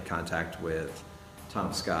have made contact with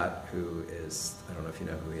Tom Scott, who is, I don't know if you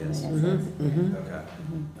know who he is. Mm-hmm. Mm-hmm. Okay.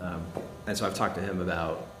 Mm-hmm. And so I've talked to him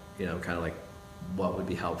about, kind of like what would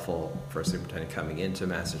be helpful for a superintendent coming into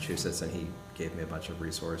Massachusetts, and he gave me a bunch of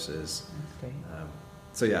resources. That's great.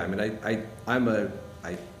 So yeah, I mean,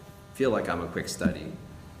 I feel like I'm a quick study,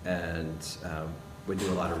 and we do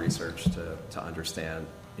a lot of research to understand,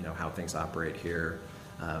 how things operate here.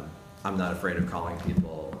 I'm not afraid of calling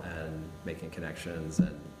people and making connections,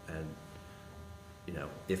 and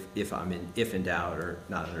if in doubt or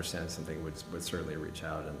not understand something, would certainly reach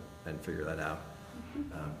out and figure that out.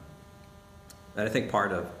 And I think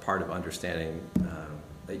part of understanding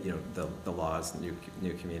the laws,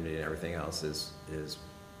 new community, and everything else is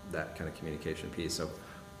that kind of communication piece. So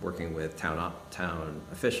working with town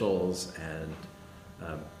officials and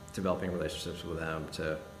developing relationships with them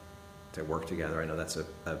to work together. I know that's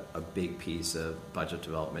a big piece of budget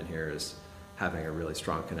development here, is having a really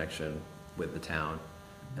strong connection with the town.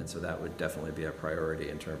 And so that would definitely be a priority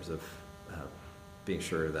in terms of being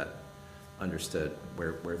sure that understood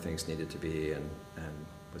where things needed to be and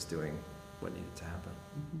was doing what needed to happen.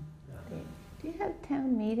 Mm-hmm. Yeah. Do you have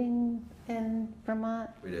town meetings in Vermont?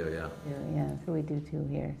 We do, yeah. Yeah, so we do too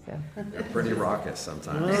here. So they're pretty raucous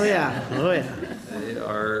sometimes. Oh yeah, oh yeah. They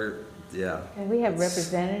are, yeah. And we have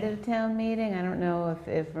representative town meeting. I don't know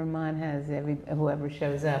if Vermont has whoever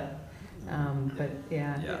shows up, but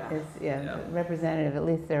representative. At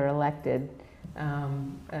least they're elected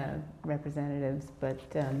representatives, but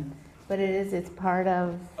it's part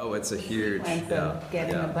of. Oh, it's a huge,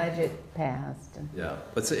 getting a budget passed. Yeah,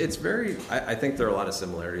 but it's very. I think there are a lot of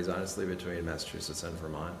similarities, honestly, between Massachusetts and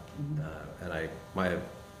Vermont. Mm-hmm. And my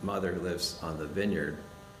mother, who lives on the Vineyard,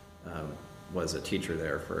 was a teacher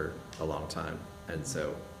there for a long time, and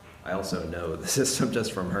so I also know the system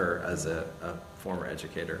just from her as a former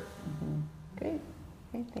educator. Mm-hmm. Great,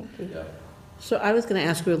 thank you. Yeah. So I was going to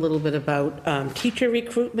ask you a little bit about teacher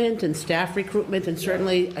recruitment and staff recruitment, and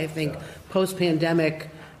certainly I think post-pandemic,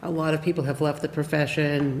 a lot of people have left the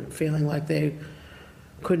profession feeling like they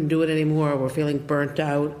couldn't do it anymore, or were feeling burnt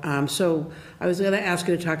out. So I was going to ask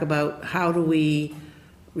you to talk about how do we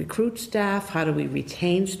recruit staff, how do we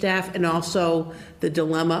retain staff, and also the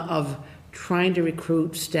dilemma of trying to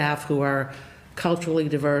recruit staff who are culturally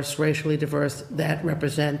diverse, racially diverse, that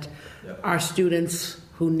represent our students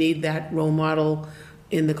who need that role model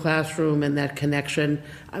in the classroom and that connection.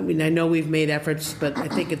 I mean, I know we've made efforts, but I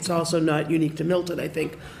think it's also not unique to Milton. I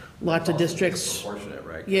think lots of Also districts. disproportionate,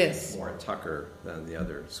 right? 'Cause Yes. it's more at Tucker than the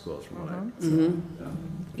other schools from what I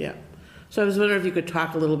Yeah. So I was wondering if you could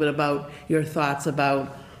talk a little bit about your thoughts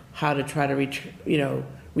about how to try to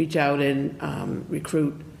reach out and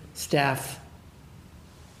recruit staff.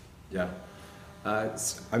 Yeah.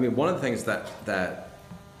 I mean, one of the things that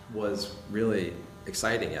was really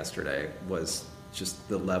exciting yesterday was just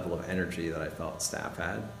the level of energy that I felt staff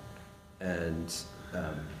had. And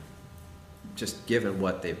just given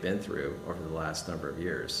what they've been through over the last number of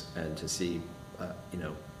years, and to see, a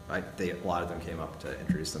lot of them came up to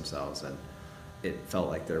introduce themselves, and it felt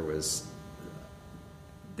like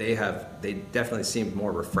they definitely seemed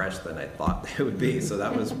more refreshed than I thought they would be. So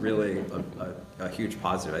that was really a huge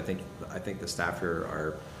positive. I think the staff here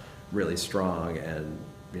are really strong, and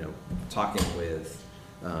talking with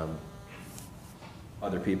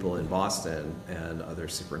other people in Boston and other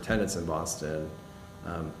superintendents in Boston,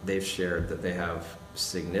 they've shared that they have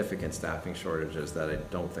significant staffing shortages that I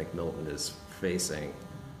don't think Milton is facing.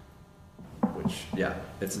 Which, yeah,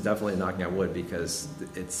 it's definitely knocking on wood, because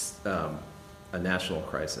it's a national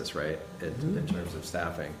crisis, right, in terms of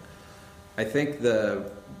staffing. I think a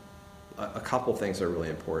couple things are really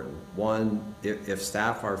important. One, if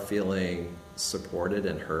staff are feeling supported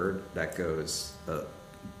and heard, that goes a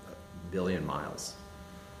billion miles.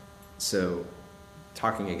 So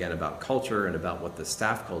talking again about culture and about what the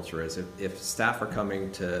staff culture is, if staff are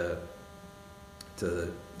coming to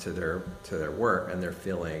their work and they're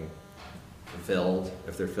feeling fulfilled,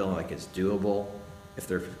 if they're feeling like it's doable, if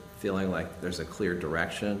they're feeling like there's a clear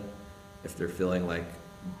direction, if they're feeling like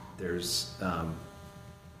there's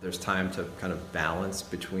time to kind of balance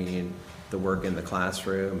between the work in the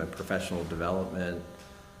classroom and professional development.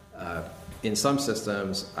 In some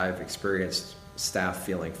systems, I've experienced staff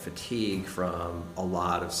feeling fatigue from a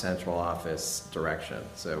lot of central office direction.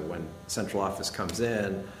 So when central office comes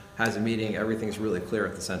in, has a meeting, everything's really clear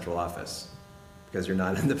at the central office, because you're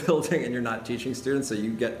not in the building and you're not teaching students, so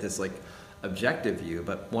you get this like objective view.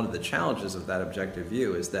 But one of the challenges of that objective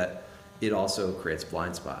view is that it also creates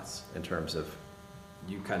blind spots in terms of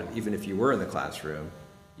you kind of, even if you were in the classroom,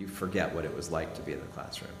 you forget what it was like to be in the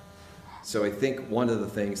classroom. So I think one of the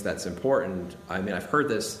things that's important, I mean, I've heard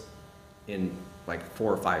this in like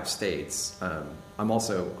 4 or 5 states. I'm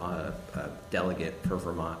also a delegate for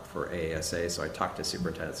Vermont for AASA, so I talk to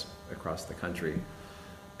superintendents across the country.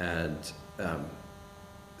 And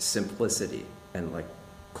simplicity and like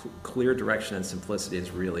clear direction and simplicity is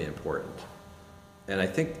really important. And I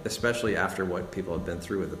think especially after what people have been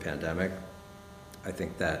through with the pandemic, I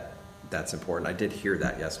think that's important. I did hear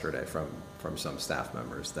that yesterday from some staff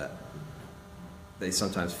members, that they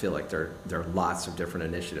sometimes feel like there are lots of different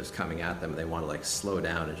initiatives coming at them, and they want to like slow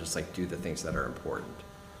down and just like do the things that are important.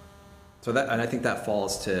 So and I think that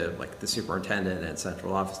falls to like the superintendent and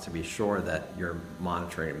central office to be sure that you're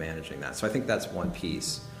monitoring and managing that. So I think that's one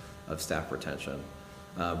piece of staff retention.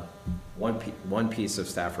 One piece of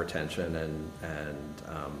staff retention and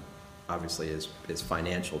obviously is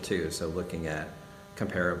financial too. So looking at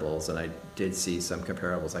comparables, and I did see some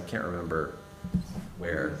comparables. I can't remember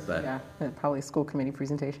where, but Yeah, probably school committee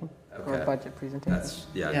presentation or Okay. budget presentation. that's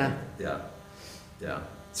yeah.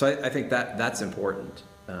 So I think that's important.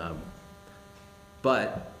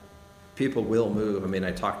 But people will move. I mean,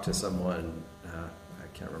 I talked to someone, I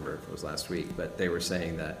can't remember if it was last week, but they were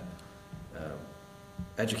saying that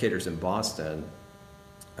educators in Boston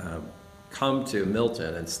come to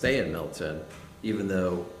Milton and stay in Milton, even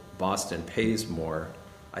though Boston pays more,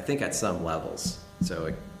 I think at some levels.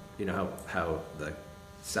 So you know how the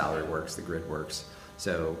salary works, the grid works.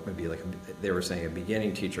 So maybe like they were saying a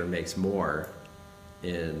beginning teacher makes more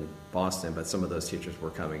in Boston, but some of those teachers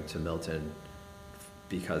were coming to Milton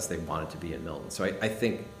because they wanted to be in Milton. So I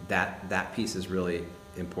think that piece is really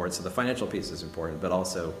important. So the financial piece is important, but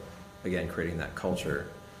also, again, creating that culture.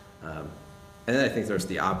 And then I think there's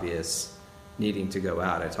the obvious needing to go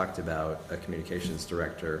out. I talked about a communications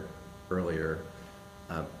director earlier,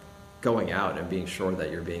 going out and being sure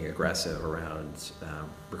that you're being aggressive around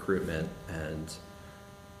recruitment, and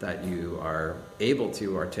that you are able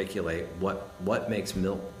to articulate what makes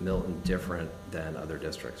Milton different than other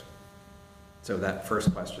districts. So that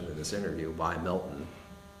first question in this interview, why Milton?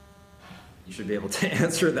 You should be able to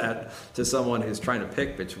answer that to someone who's trying to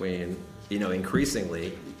pick between,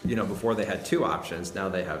 increasingly, before they had 2 options, now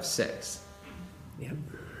they have 6. Yep.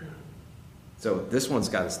 So this one's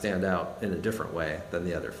got to stand out in a different way than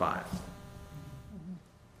the other 5.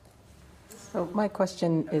 So my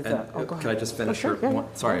question is, And go ahead. can I just finish? Sure, yeah.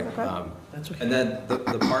 Sorry. Go ahead. That's okay. And then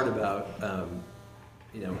the part about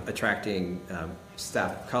attracting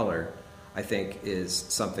staff of color, I think, is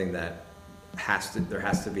something that there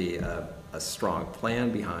has to be a strong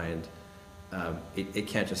plan behind. It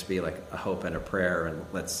can't just be like a hope and a prayer and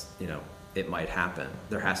it might happen.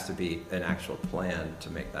 There has to be an actual plan to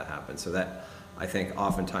make that happen. So that, I think,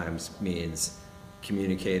 oftentimes means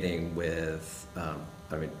communicating with,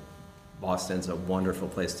 Boston's a wonderful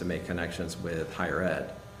place to make connections with higher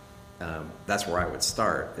ed. That's where I would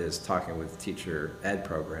start, is talking with teacher ed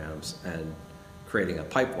programs and creating a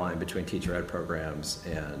pipeline between teacher ed programs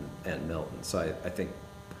and Milton. So I think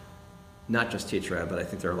not just teacher ed, but I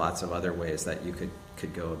think there are lots of other ways that you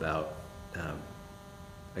could go about,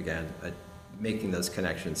 making those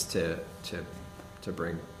connections to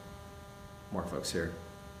bring more folks here.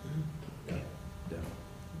 Yeah.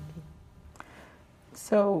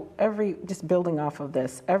 So just building off of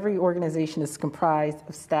this, every organization is comprised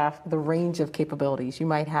of staff, the range of capabilities. You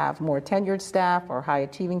might have more tenured staff or high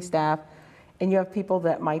achieving staff, and you have people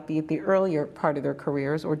that might be at the earlier part of their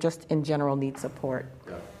careers or just in general need support.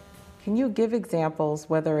 Yeah. Can you give examples,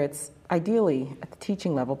 whether it's ideally at the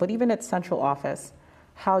teaching level, but even at central office,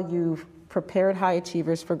 how you've prepared high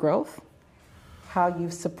achievers for growth, how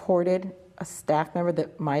you've supported a staff member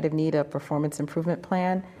that might have needed a performance improvement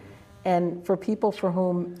plan, and for people for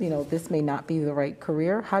whom this may not be the right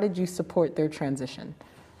career, how did you support their transition?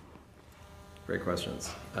 Great questions.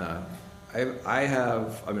 I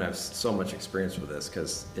have so much experience with this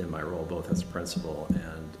because in my role both as a principal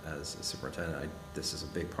and as a superintendent, this is a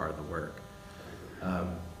big part of the work.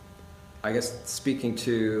 I guess speaking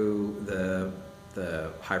to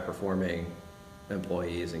the high-performing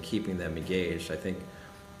employees and keeping them engaged, I think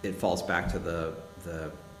it falls back to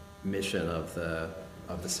the mission of the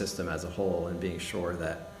system as a whole, and being sure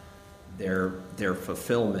that their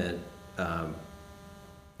fulfillment, and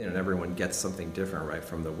everyone gets something different, right,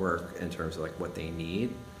 from the work in terms of like what they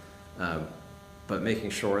need, but making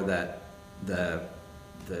sure that the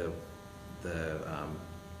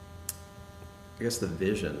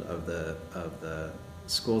vision of the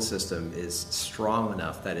school system is strong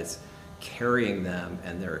enough that it's carrying them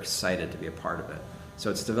and they're excited to be a part of it. So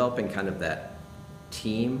it's developing kind of that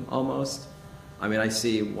team almost. I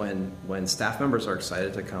see when staff members are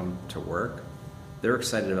excited to come to work, they're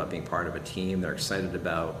excited about being part of a team. They're excited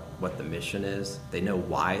about what the mission is. They know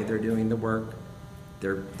why they're doing the work.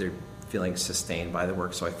 They're feeling sustained by the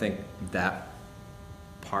work. So I think that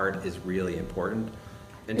part is really important.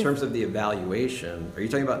 In terms of the evaluation, are you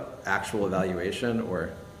talking about actual evaluation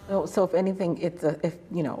or? Oh, so if anything,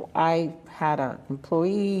 I had an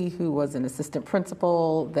employee who was an assistant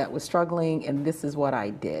principal that was struggling, and this is what I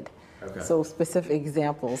did. Okay. So specific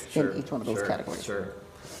examples Sure, in each one of those categories. Sure.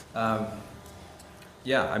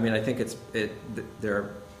 Yeah, I think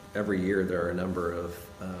every year there are a number of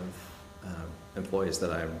employees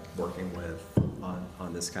that I'm working with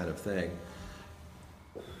on this kind of thing.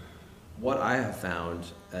 What I have found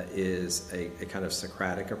is a kind of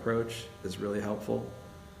Socratic approach is really helpful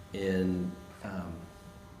in,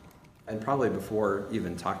 and probably before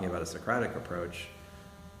even talking about a Socratic approach,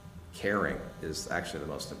 caring is actually the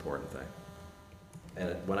most important thing.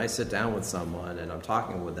 And when I sit down with someone and I'm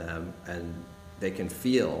talking with them and they can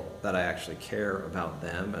feel that I actually care about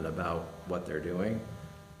them and about what they're doing,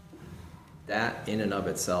 that in and of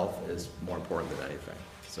itself is more important than anything.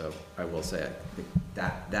 So I will say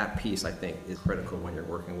that piece, I think, is critical when you're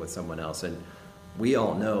working with someone else. And we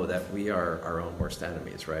all know that we are our own worst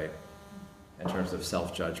enemies, right? In terms of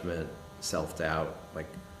self-judgment, self-doubt, like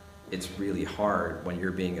it's really hard when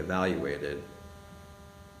you're being evaluated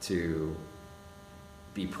to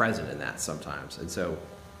be present in that sometimes. And so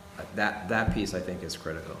that piece, I think, is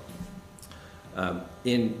critical.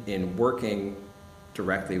 In working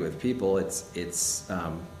directly with people, it's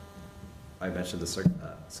I mentioned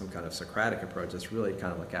some kind of Socratic approach. It's really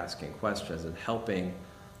kind of like asking questions and helping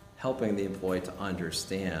the employee to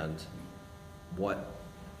understand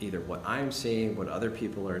either what I'm seeing, what other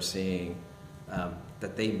people are seeing,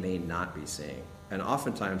 that they may not be seeing. And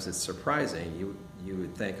oftentimes it's surprising. You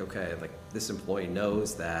would think, okay, like this employee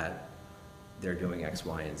knows that they're doing X,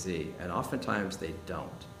 Y, and Z, and oftentimes they don't.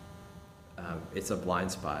 It's a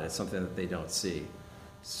blind spot. It's something that they don't see.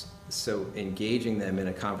 So engaging them in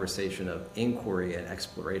a conversation of inquiry and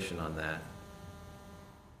exploration on that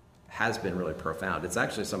has been really profound. It's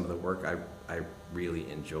actually some of the work I really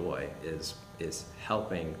enjoy is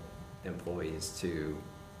helping employees to,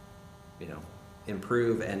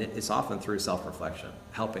 improve, and it's often through self-reflection,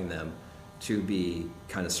 helping them to be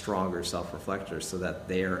kind of stronger self-reflectors so that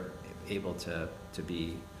they're able to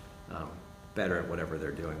be better at whatever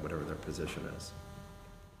they're doing, whatever their position is.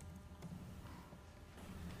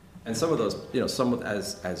 And some of those,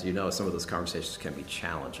 as you know, some of those conversations can be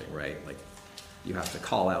challenging, right? Like you have to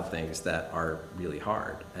call out things that are really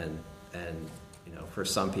hard. And for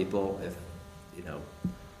some people, if,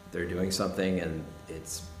 they're doing something and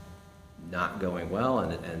it's not going well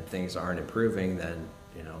and things aren't improving, then,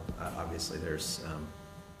 obviously there's,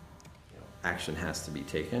 action has to be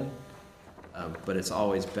taken. But it's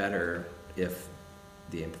always better if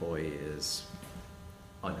the employee is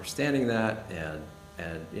understanding that and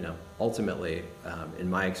ultimately, in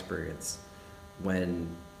my experience, when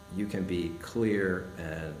you can be clear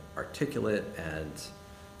and articulate and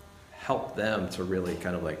help them to really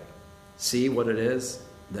kind of like see what it is,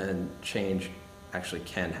 then change actually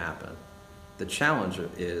can happen. The challenge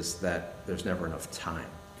is that there's never enough time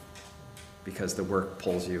because the work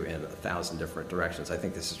pulls you in 1,000 different directions. I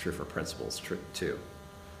think this is true for principals too.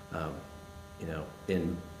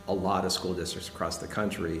 In a lot of school districts across the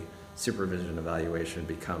country, supervision evaluation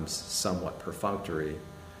becomes somewhat perfunctory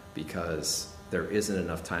because there isn't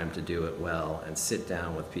enough time to do it well and sit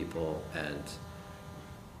down with people and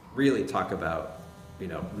really talk about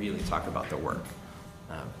the work.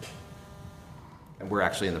 And we're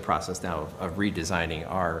actually in the process now of redesigning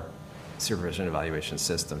our supervision evaluation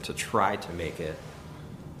system to try to make it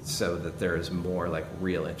so that there is more like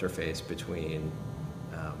real interface between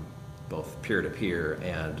both peer-to-peer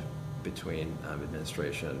and between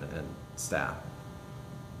administration and staff.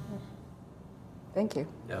 Thank you.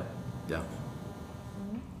 Yeah.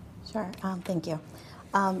 Sure, thank you.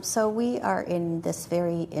 So we are in this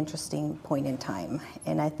very interesting point in time,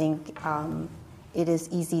 and I think it is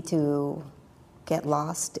easy to get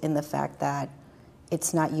lost in the fact that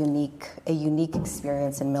it's not a unique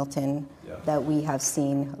experience in Milton that we have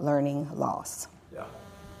seen learning loss. Yeah.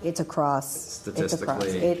 It's across. Statistically,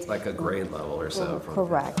 it's like a grade level or so.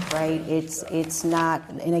 Correct, right? It's not,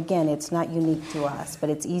 and again, it's not unique to us, but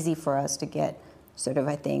it's easy for us to get sort of,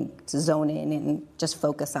 I think, to zone in and just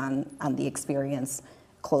focus on the experience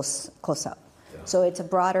close up. Yeah. So it's a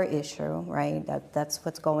broader issue, right? That's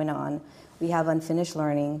what's going on. We have unfinished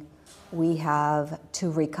learning. We have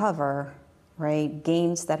to recover, right,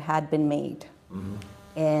 gains that had been made. Mm-hmm.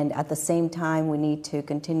 And at the same time, we need to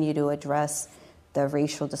continue to address the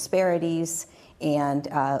racial disparities and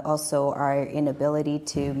also our inability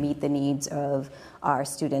to meet the needs of our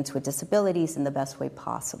students with disabilities in the best way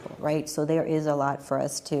possible, right? So there is a lot for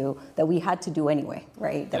us that we had to do anyway,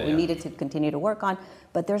 right? That we needed to continue to work on.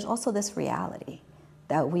 But there's also this reality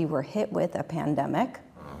that we were hit with a pandemic.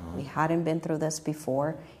 We hadn't been through this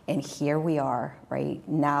before, and here we are, right,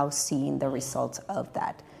 now seeing the results of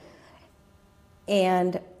that.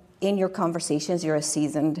 And in your conversations, you're a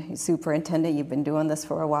seasoned superintendent, you've been doing this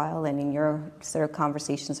for a while, and in your sort of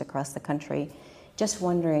conversations across the country, just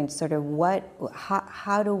wondering sort of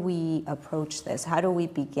how do we approach this? How do we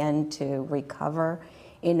begin to recover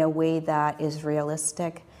in a way that is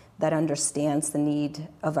realistic, that understands the need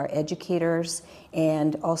of our educators,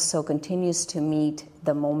 and also continues to meet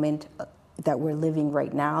the moment that we're living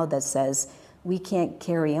right now that says we can't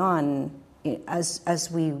carry on as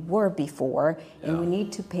we were before, and we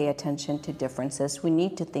need to pay attention to differences. We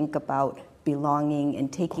need to think about belonging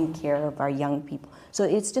and taking care of our young people. So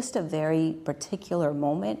it's just a very particular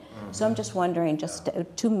moment. Mm-hmm. So I'm just wondering, just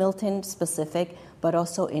to Milton specific, but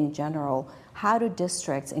also in general, how do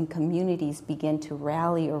districts and communities begin to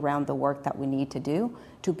rally around the work that we need to do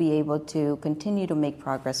to be able to continue to make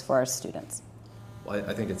progress for our students? Well,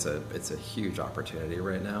 I think it's a huge opportunity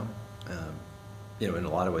right now. In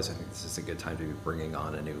a lot of ways, I think this is a good time to be bringing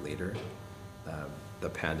on a new leader. The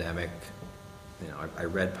pandemic, I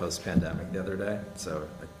read Post-Pandemic the other day, so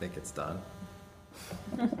I think it's done.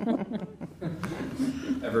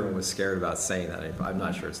 Everyone was scared about saying that. I'm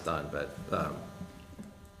not sure it's done, but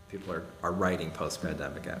people are writing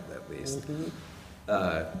Post-Pandemic at least. Mm-hmm.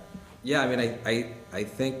 I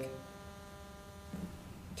think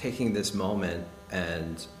taking this moment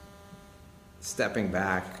and stepping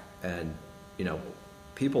back and,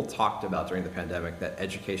 people talked about during the pandemic that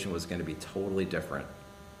education was going to be totally different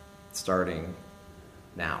starting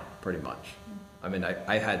now, pretty much. I mean,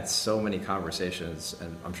 I had so many conversations,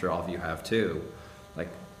 and I'm sure all of you have too, like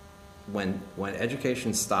when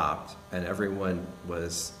education stopped and everyone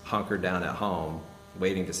was hunkered down at home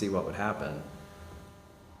waiting to see what would happen,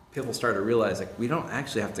 people started to realize, like, we don't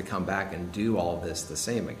actually have to come back and do all this the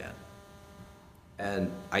same again.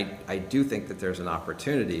 And I do think that there's an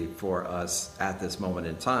opportunity for us at this moment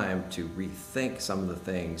in time to rethink some of the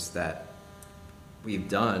things that we've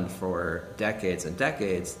done for decades and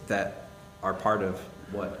decades that are part of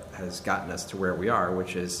what has gotten us to where we are,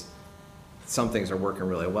 which is some things are working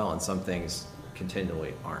really well and some things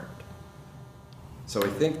continually aren't. So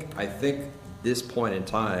I think this point in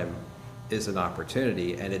time is an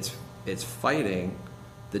opportunity, and it's fighting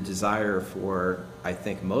the desire for, I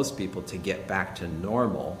think, most people to get back to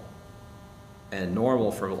normal. And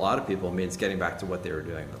normal for a lot of people means getting back to what they were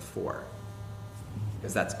doing before,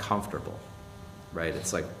 because that's comfortable, right?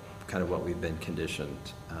 It's like kind of what we've been conditioned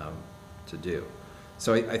to do.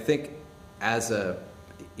 So I think as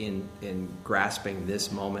in grasping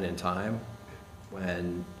this moment in time,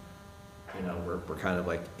 when we're kind of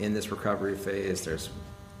like in this recovery phase,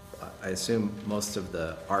 I assume most of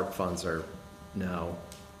the ARP funds are now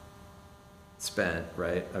spent,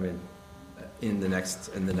 right? I mean, in the next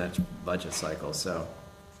budget cycle. So,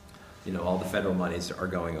 all the federal monies are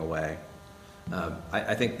going away.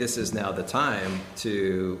 I think this is now the time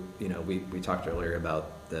to, we talked earlier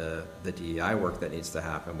about the DEI work that needs to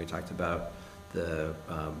happen. We talked about the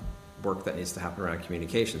work that needs to happen around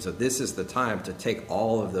communication. So this is the time to take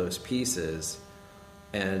all of those pieces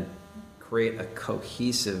and create a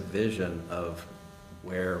cohesive vision of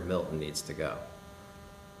where Milton needs to go.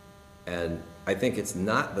 And I think it's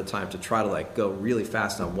not the time to try to go really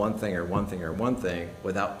fast on one thing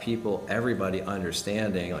without everybody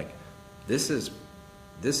understanding, this is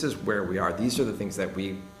where we are. These are the things that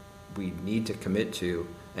we need to commit to,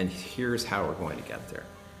 and here's how we're going to get there.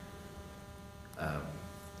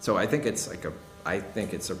 So I think it's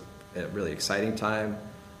a really exciting time.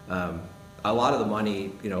 A lot of the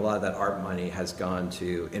money, a lot of that ARP money has gone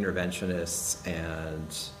to interventionists and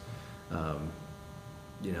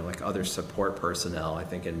other support personnel. I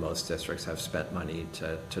think in most districts have spent money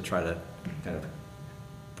to try to kind of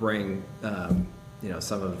bring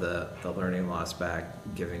some of the learning loss back,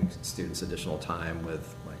 giving students additional time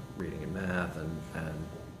with reading and math and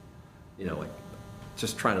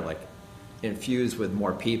just trying to infuse with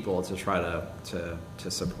more people to try to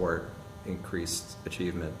support increased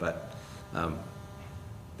achievement. But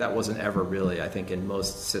that wasn't ever really, I think in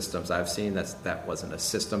most systems I've seen, that wasn't a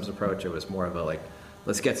systems approach. It was more of a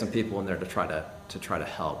let's get some people in there to try to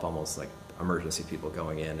help, almost like emergency people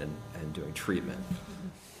going in and doing treatment.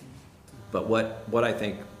 But what I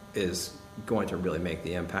think is going to really make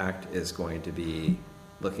the impact is going to be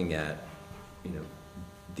looking at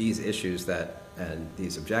these issues and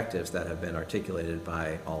these objectives that have been articulated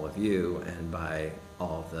by all of you and by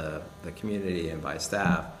all of the community and by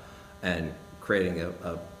staff, and creating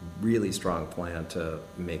a really strong plan to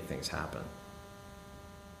make things happen.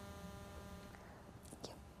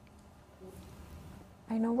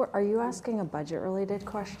 I know, are you asking a budget-related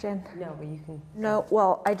question? No, but you can. No,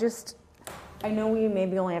 well, I know we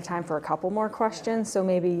maybe only have time for a couple more questions, so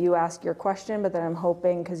maybe you ask your question, but then I'm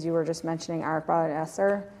hoping, because you were just mentioning ARPA and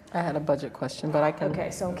ESSER. I had a budget question, but I can.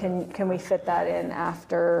 Okay, so can we fit that in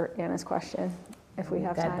after Anna's question, if we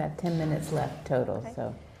have We've time? got about 10 minutes left total, Okay.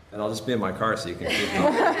 so. And I'll just be in my car so you can keep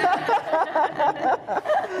going.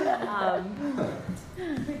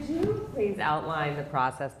 Could you please outline the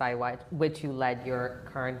process by which you led your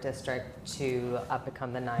current district to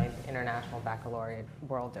become the 9th International Baccalaureate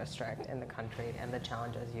World District in the country, and the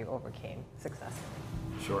challenges you overcame successfully?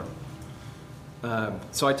 Sure.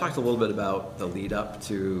 So I talked a little bit about the lead up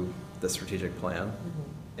to the strategic plan,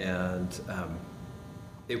 and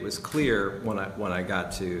it was clear when I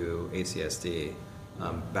got to ACSD.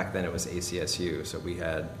 Back then it was ACSU, so we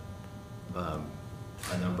had a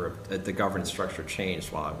number of, the governance structure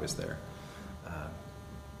changed while I was there.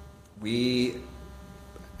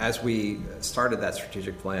 As we started that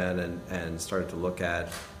strategic plan and started to look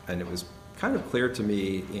at, and it was kind of clear to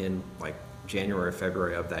me in January,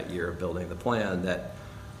 February of that year of building the plan, that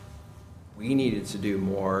we needed to do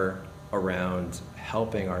more around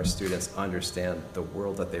helping our students understand the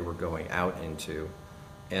world that they were going out into.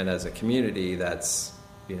 And as a community that's,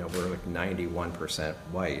 we're 91%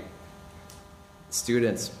 white,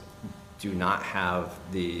 students do not have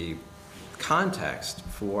the context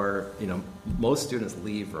for, most students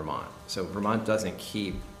leave Vermont. So Vermont doesn't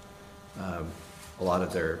keep a lot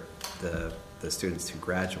of the students who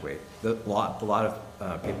graduate. A lot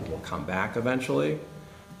of people will come back eventually,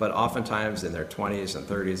 but oftentimes in their 20s and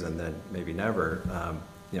 30s and then maybe never,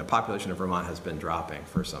 population of Vermont has been dropping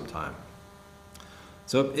for some time.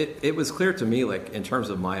 So it was clear to me, in terms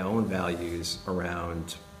of my own values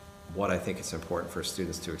around what I think is important for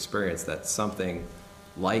students to experience, that something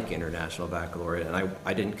like International Baccalaureate, and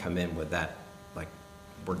I didn't come in with that,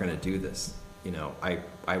 we're going to do this.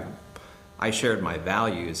 I shared my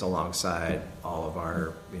values alongside all of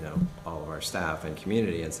our staff and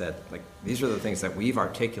community, and said, these are the things that we've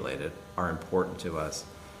articulated are important to us.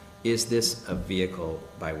 Is this a vehicle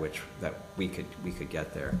by which that we could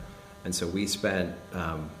get there? And so we spent,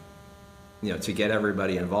 to get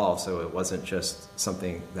everybody involved, so it wasn't just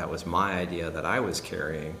something that was my idea that I was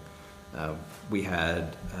carrying. We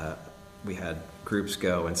had we had groups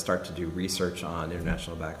go and start to do research on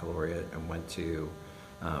International Baccalaureate, and went to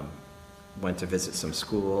visit some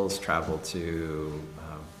schools, traveled to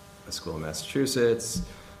a school in Massachusetts,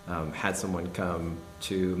 had someone come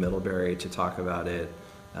to Middlebury to talk about it.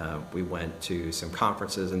 We went to some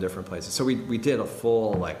conferences in different places. So we did a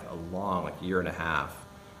full, a long, year and a half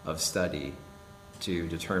of study to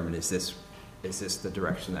determine, is this the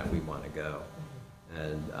direction that we want to go?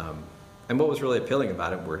 And what was really appealing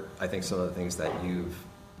about it were, I think, some of the things that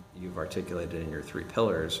you've articulated in your 3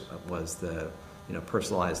 pillars was the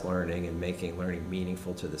personalized learning and making learning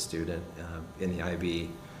meaningful to the student. In the IB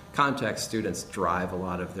context, students drive a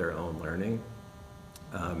lot of their own learning,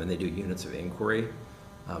 and they do units of inquiry.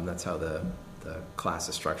 That's how the class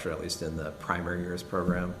is structured, at least in the primary years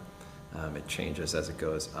program. It changes as it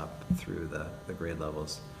goes up through the grade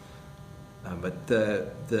levels. But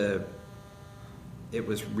it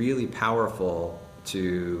was really powerful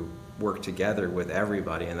to work together with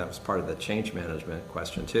everybody, and that was part of the change management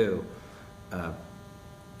question too.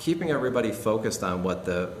 Keeping everybody focused on what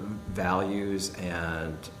the values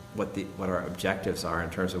and what our objectives are in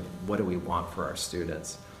terms of what do we want for our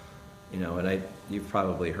students. And you've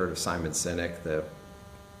probably heard of Simon Sinek, the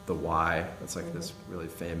why. It's this really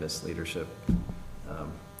famous leadership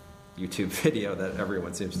YouTube video that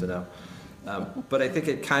everyone seems to know. But I think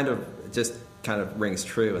it kind of rings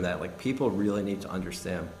true in that people really need to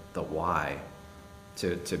understand the why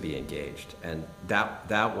to be engaged. And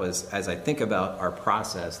that was, as I think about our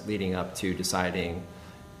process leading up to deciding,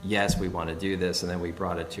 yes, we want to do this, and then we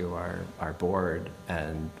brought it to our board,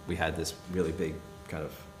 and we had this really big kind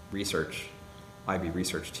of IB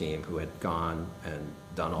research team who had gone and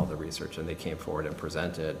done all the research, and they came forward and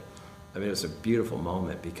presented. I mean, it was a beautiful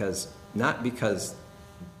moment, not because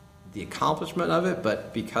the accomplishment of it,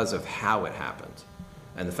 but because of how it happened,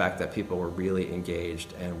 and the fact that people were really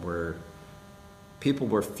engaged and people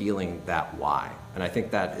were feeling that why. And I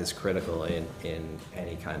think that is critical in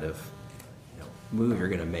any kind of move you're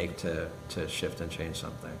going to make to shift and change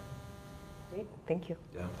something. Great, thank you.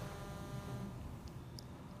 Yeah.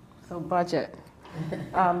 So budget.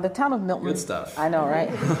 The town of Milton. Good stuff. I know, right?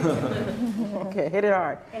 Okay, hit it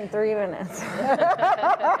hard. In 3 minutes.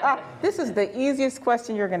 This is the easiest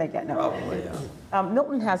question you're going to get. No. Probably, yeah.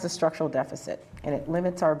 Milton has a structural deficit, and it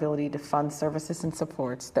limits our ability to fund services and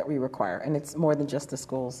supports that we require. And it's more than just the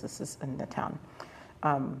schools. This is in the town.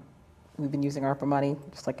 We've been using ARPA money,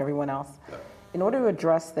 just like everyone else. Yeah. In order to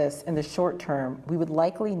address this in the short term, we would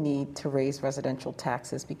likely need to raise residential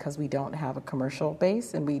taxes because we don't have a commercial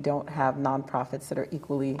base and we don't have nonprofits that are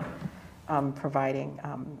equally providing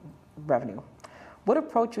revenue. What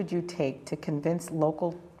approach would you take to convince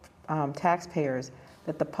local taxpayers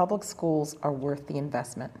that the public schools are worth the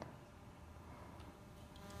investment?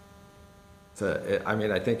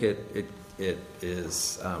 I think it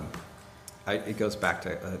is. It goes back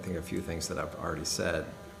to, I think, a few things that I've already said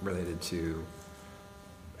related to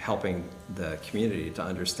helping the community to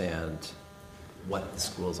understand what the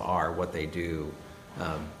schools are, what they do,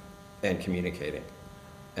 and communicating.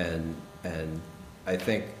 And I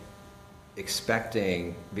think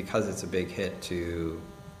expecting, because it's a big hit to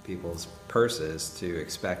people's purses, to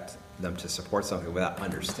expect them to support something without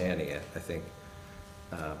understanding it, I think,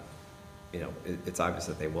 it's obvious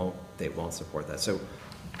that they won't support that. So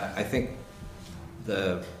I think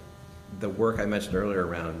the work I mentioned earlier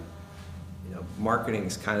around, marketing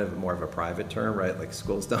is kind of more of a private term, right? Like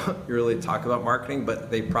schools don't really talk about marketing,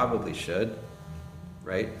 but they probably should,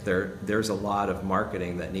 right? There's a lot of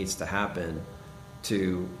marketing that needs to happen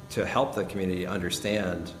to help the community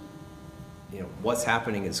understand, what's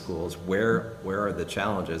happening in schools, where are the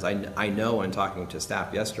challenges. I know in talking to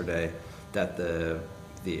staff yesterday that the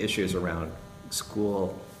issues around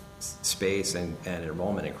school space and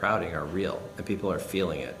enrollment and crowding are real, and people are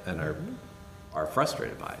feeling it and are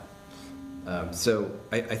frustrated by it. So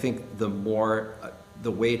I think the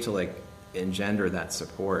way to engender that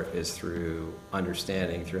support is through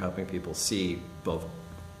understanding, through helping people see both,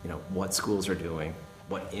 what schools are doing,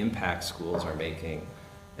 what impact schools are making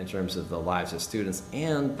in terms of the lives of students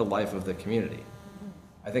and the life of the community.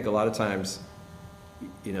 I think a lot of times,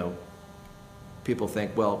 people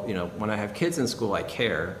think, well, when I have kids in school, I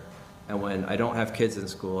care, and when I don't have kids in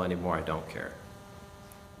school anymore, I don't care.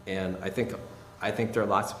 And I think there are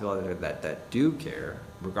lots of people out there that do care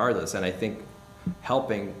regardless, and I think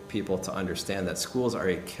helping people to understand that schools are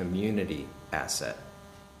a community asset.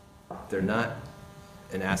 They're not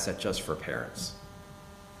an asset just for parents.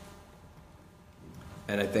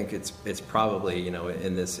 And I think it's probably,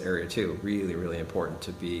 in this area too, really, really important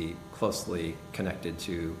to be closely connected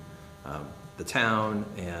to the town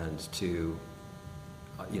and to,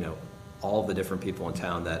 all the different people in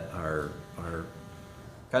town that are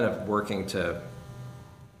kind of working to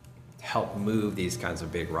help move these kinds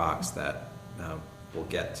of big rocks that we'll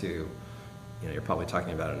get to. You know, you're probably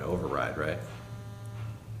talking about an override, right?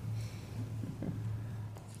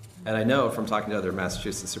 And I know from talking to other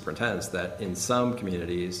Massachusetts superintendents that in some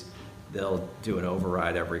communities, they'll do an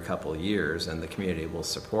override every couple of years and the community will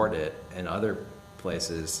support it. And other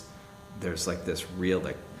places, there's like this real,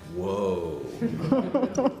 like, whoa.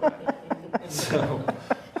 So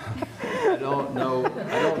I don't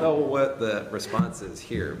know what the response is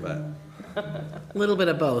here, but. A little bit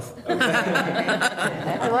of both.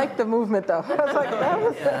 I like the movement, though. I was like,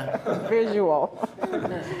 that was visual.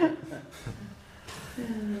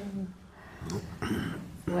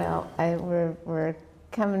 Well, we're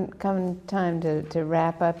coming time to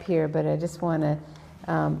wrap up here, but I just want to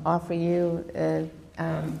offer you an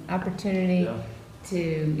opportunity to,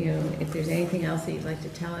 you know, if there's anything else that you'd like to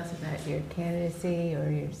tell us about your candidacy or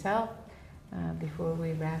yourself before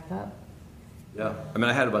we wrap up. Yeah, I mean,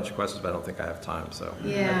 I had a bunch of questions, but I don't think I have time, so.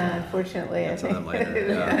 Yeah, unfortunately, I Get to think. them later.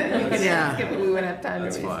 You could Yeah. ask it, but we wouldn't have time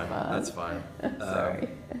That's to fine, respond. that's fine. Sorry.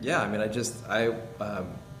 Yeah, I mean,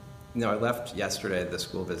 I left yesterday the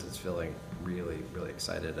school visits feeling really, really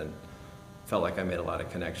excited and felt like I made a lot of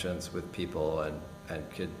connections with people and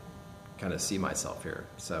could kind of see myself here.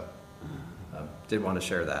 So did want to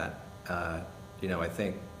share that. You know, I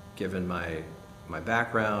think given my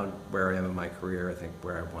background, where I am in my career, I think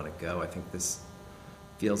where I want to go, I think this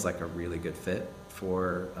feels like a really good fit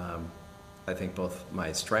for, I think, both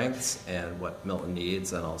my strengths and what Milton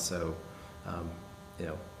needs, and also, you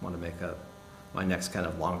know, want to make my next kind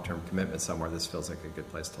of long-term commitment somewhere. This feels like a good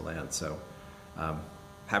place to land. So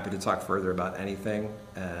happy to talk further about anything,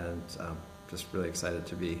 and just really excited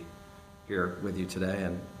to be here with you today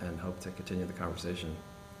and hope to continue the conversation.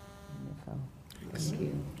 Wonderful. Thank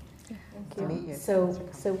you. To meet you.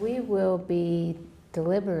 So we will be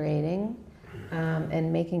deliberating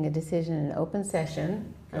and making a decision in open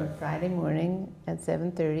session on Friday morning at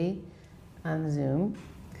 7:30 on Zoom.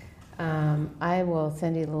 I will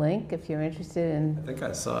send you the link if you're interested I in think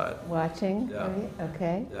I saw it. watching. Yeah.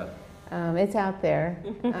 Okay. Yeah. It's out there.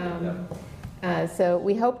 So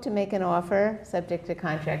we hope to make an offer, subject to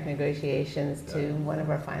contract negotiations, to one of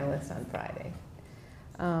our finalists on Friday.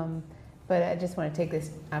 But I just want to take this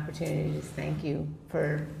opportunity to just thank you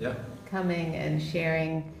for coming and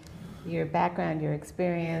sharing your background, your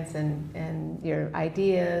experience, and your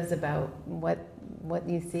ideas about what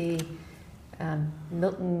you see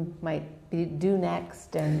Milton might do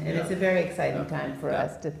next. And it's a very exciting time for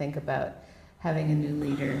us to think about having a new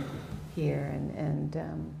leader here. And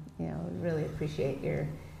you know, really appreciate your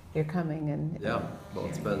coming and Well,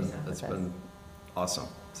 it's been awesome.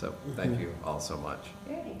 So thank you all so much.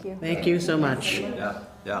 Thank you. Thank you so much.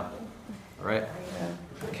 Yeah. All right.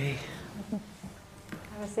 Okay.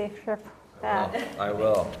 Have a safe trip Well, back. I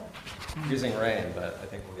will. Using rain, but I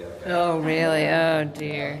think we'll be okay. Oh, really? Oh,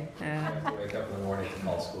 dear. I have to wake up in the morning to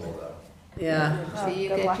call school, though. Yeah. So you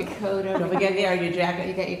good got luck. your coat over Don't forget here? your jacket.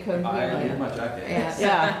 You got your coat I here? need my jacket.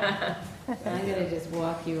 Yeah. I'm going to just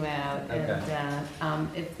walk you out. Okay. And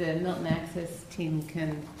if the Milton Access team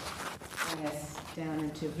can bring us down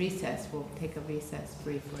into recess, we'll take a recess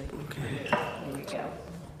briefly. Okay. There we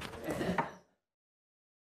go.